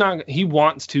 Like, he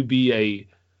wants to be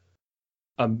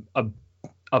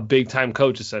a big time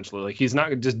coach, essentially. Like, he's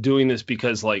not just doing this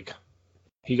because like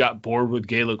he got bored with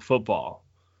Gaelic football.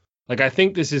 Like, I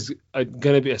think this is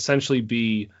going to be essentially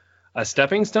be a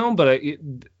stepping stone. But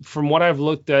from what I've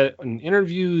looked at in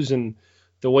interviews and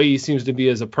the way he seems to be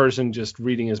as a person, just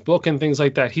reading his book and things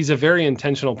like that, he's a very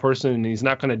intentional person, and he's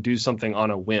not going to do something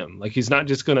on a whim. Like, he's not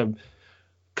just going to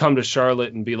come to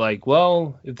Charlotte and be like,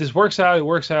 well, if this works out, it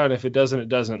works out. If it doesn't, it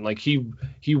doesn't. Like he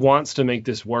wants to make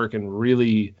this work and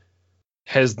really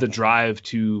has the drive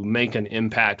to make an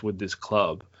impact with this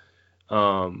club,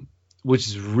 which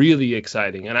is really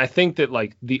exciting. And I think that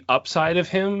like the upside of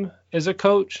him as a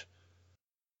coach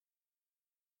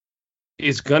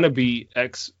is going to be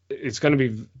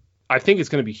I think it's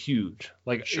going to be huge.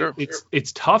 Like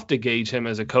it's tough to gauge him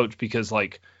as a coach because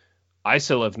like I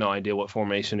still have no idea what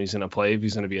formation he's going to play. If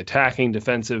he's going to be attacking,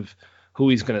 defensive, who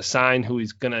he's going to sign, who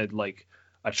he's going to like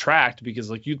attract.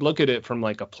 Because like you'd look at it from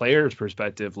like a player's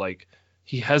perspective, like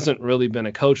he hasn't really been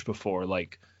a coach before.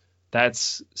 Like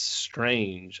that's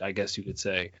strange, I guess you could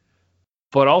say.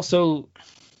 But also,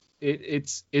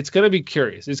 it's going to be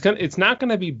curious. It's not going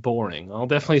to be boring. I'll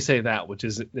definitely say that, which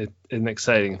is an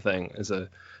exciting thing as a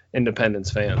Independence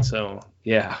fan. So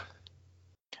yeah.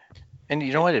 And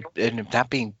you know what? And not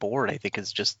being bored, I think,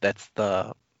 is just that's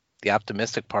the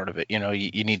optimistic part of it. You know,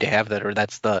 you need to have that, or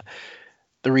that's the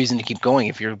reason to keep going.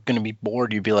 If you're going to be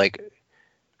bored, you'd be like,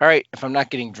 all right, if I'm not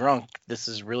getting drunk, this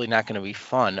is really not going to be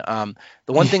fun.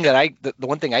 The one thing the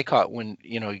one thing I caught when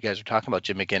you guys were talking about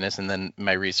Jim McGinnis, and then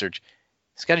my research,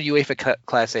 he's got a UEFA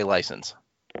Class A license.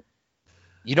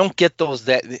 You don't get those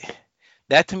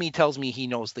that to me tells me he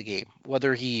knows the game.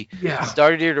 Whether he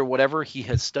started it or whatever, he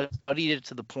has studied it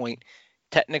to the point,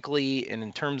 technically and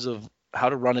in terms of how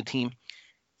to run a team.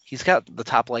 He's got the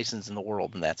top license in the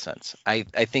world in that sense. I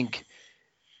think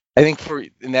for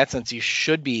in that sense you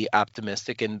should be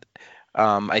optimistic, and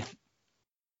I'd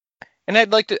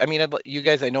like to. I mean, you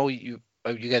guys. I know you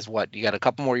guys. What you got a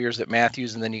couple more years at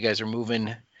Matthews, and then you guys are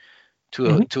moving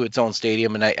to to its own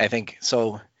stadium, and I think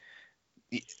so.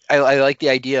 I like the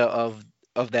idea of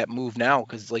that move now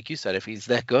because, like you said, if he's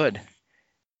that good,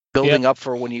 building up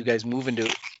for when you guys move into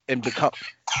and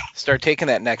start taking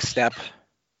that next step,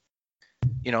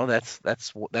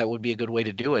 that would be a good way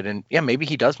to do it. And yeah, maybe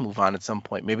he does move on at some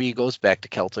point. Maybe he goes back to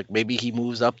Celtic. Maybe he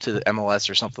moves up to the MLS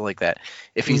or something like that.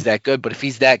 If he's that good, but if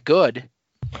he's that good,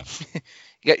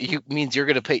 means you're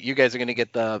gonna pay. You guys are gonna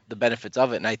get the benefits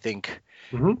of it. And I think,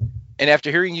 and after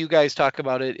hearing you guys talk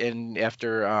about it, and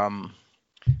after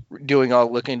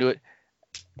looking into it.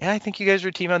 Yeah, I think you guys are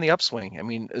a team on the upswing. I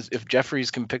mean, if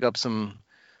Jeffries can pick up some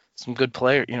good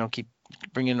player, keep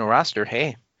bringing in a roster.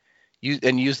 Hey, use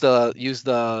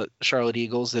the Charlotte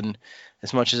Eagles. And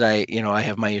as much as I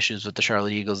have my issues with the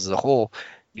Charlotte Eagles as a whole,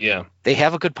 they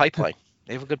have a good pipeline.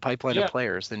 They have a good pipeline of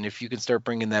players, and if you can start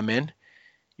bringing them in,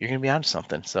 you're going to be onto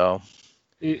something. So,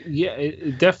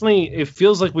 it definitely it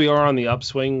feels like we are on the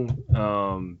upswing,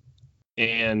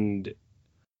 and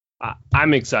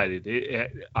I'm excited.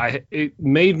 It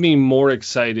made me more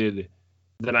excited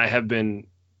than I have been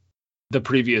the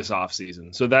previous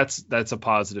offseason. So that's a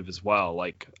positive as well.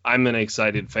 Like I'm an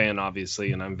excited fan,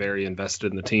 obviously, and I'm very invested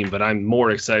in the team, but I'm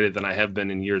more excited than I have been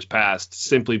in years past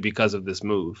simply because of this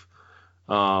move.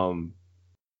 But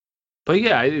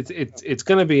yeah, it's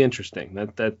going to be interesting.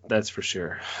 That's for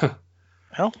sure.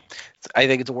 Well, I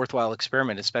think it's a worthwhile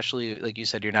experiment, especially like you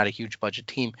said, you're not a huge budget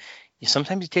team.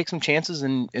 Sometimes you take some chances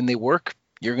and they work.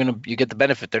 You get the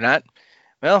benefit. They're not.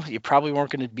 Well, you probably weren't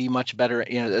going to be much better,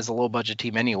 as a low budget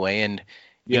team anyway. And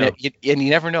you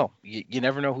never know. You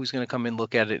never know who's going to come in,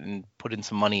 look at it, and put in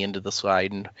some money into the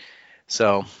side. And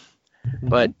so,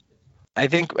 but I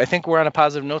think we're on a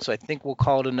positive note. So I think we'll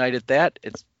call it a night at that.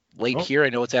 It's late here. I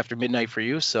know it's after midnight for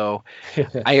you. So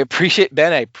I appreciate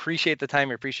Ben. I appreciate the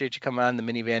time. I appreciate you coming on the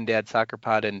Minivan Dad Soccer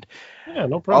Pod. And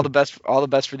no problem. All the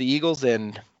best for the Eagles.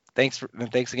 And thanks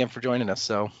again for joining us.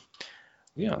 So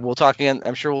we'll talk again.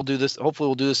 I'm sure we'll do this. Hopefully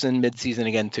we'll do this in mid-season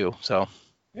again too. So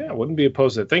I wouldn't be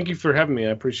opposed to it. Thank you for having me.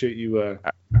 I appreciate you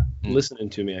listening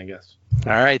to me, I guess.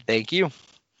 All right. Thank you.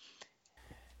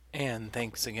 And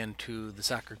thanks again to the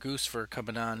Soccer Goose for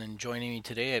coming on and joining me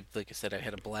today. Like I said, I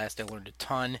had a blast. I learned a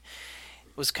ton.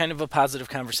 It was kind of a positive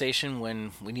conversation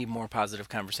when we need more positive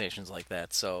conversations like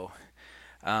that. So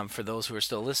for those who are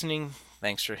still listening,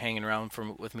 thanks for hanging around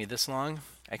with me this long.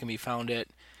 I can be found at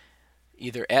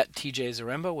either at TJ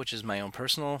Zaremba, which is my own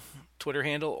personal Twitter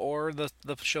handle, or the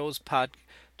show's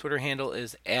Twitter handle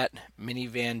is at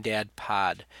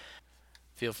MinivanDadPod.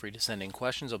 Feel free to send in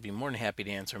questions. I'll be more than happy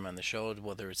to answer them on the show,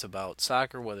 whether it's about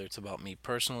soccer, whether it's about me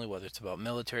personally, whether it's about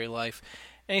military life.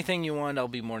 Anything you want, I'll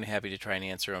be more than happy to try and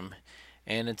answer them.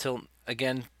 And until,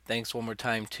 again, thanks one more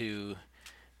time to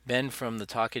Ben from the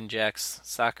Talkin' Jacks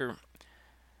Soccer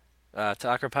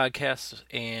podcast,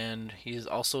 and he's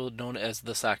also known as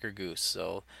the Soccer Goose.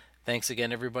 So thanks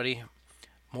again, everybody.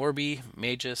 Morbi,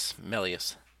 Magus,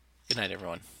 Melius. Good night,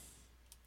 everyone.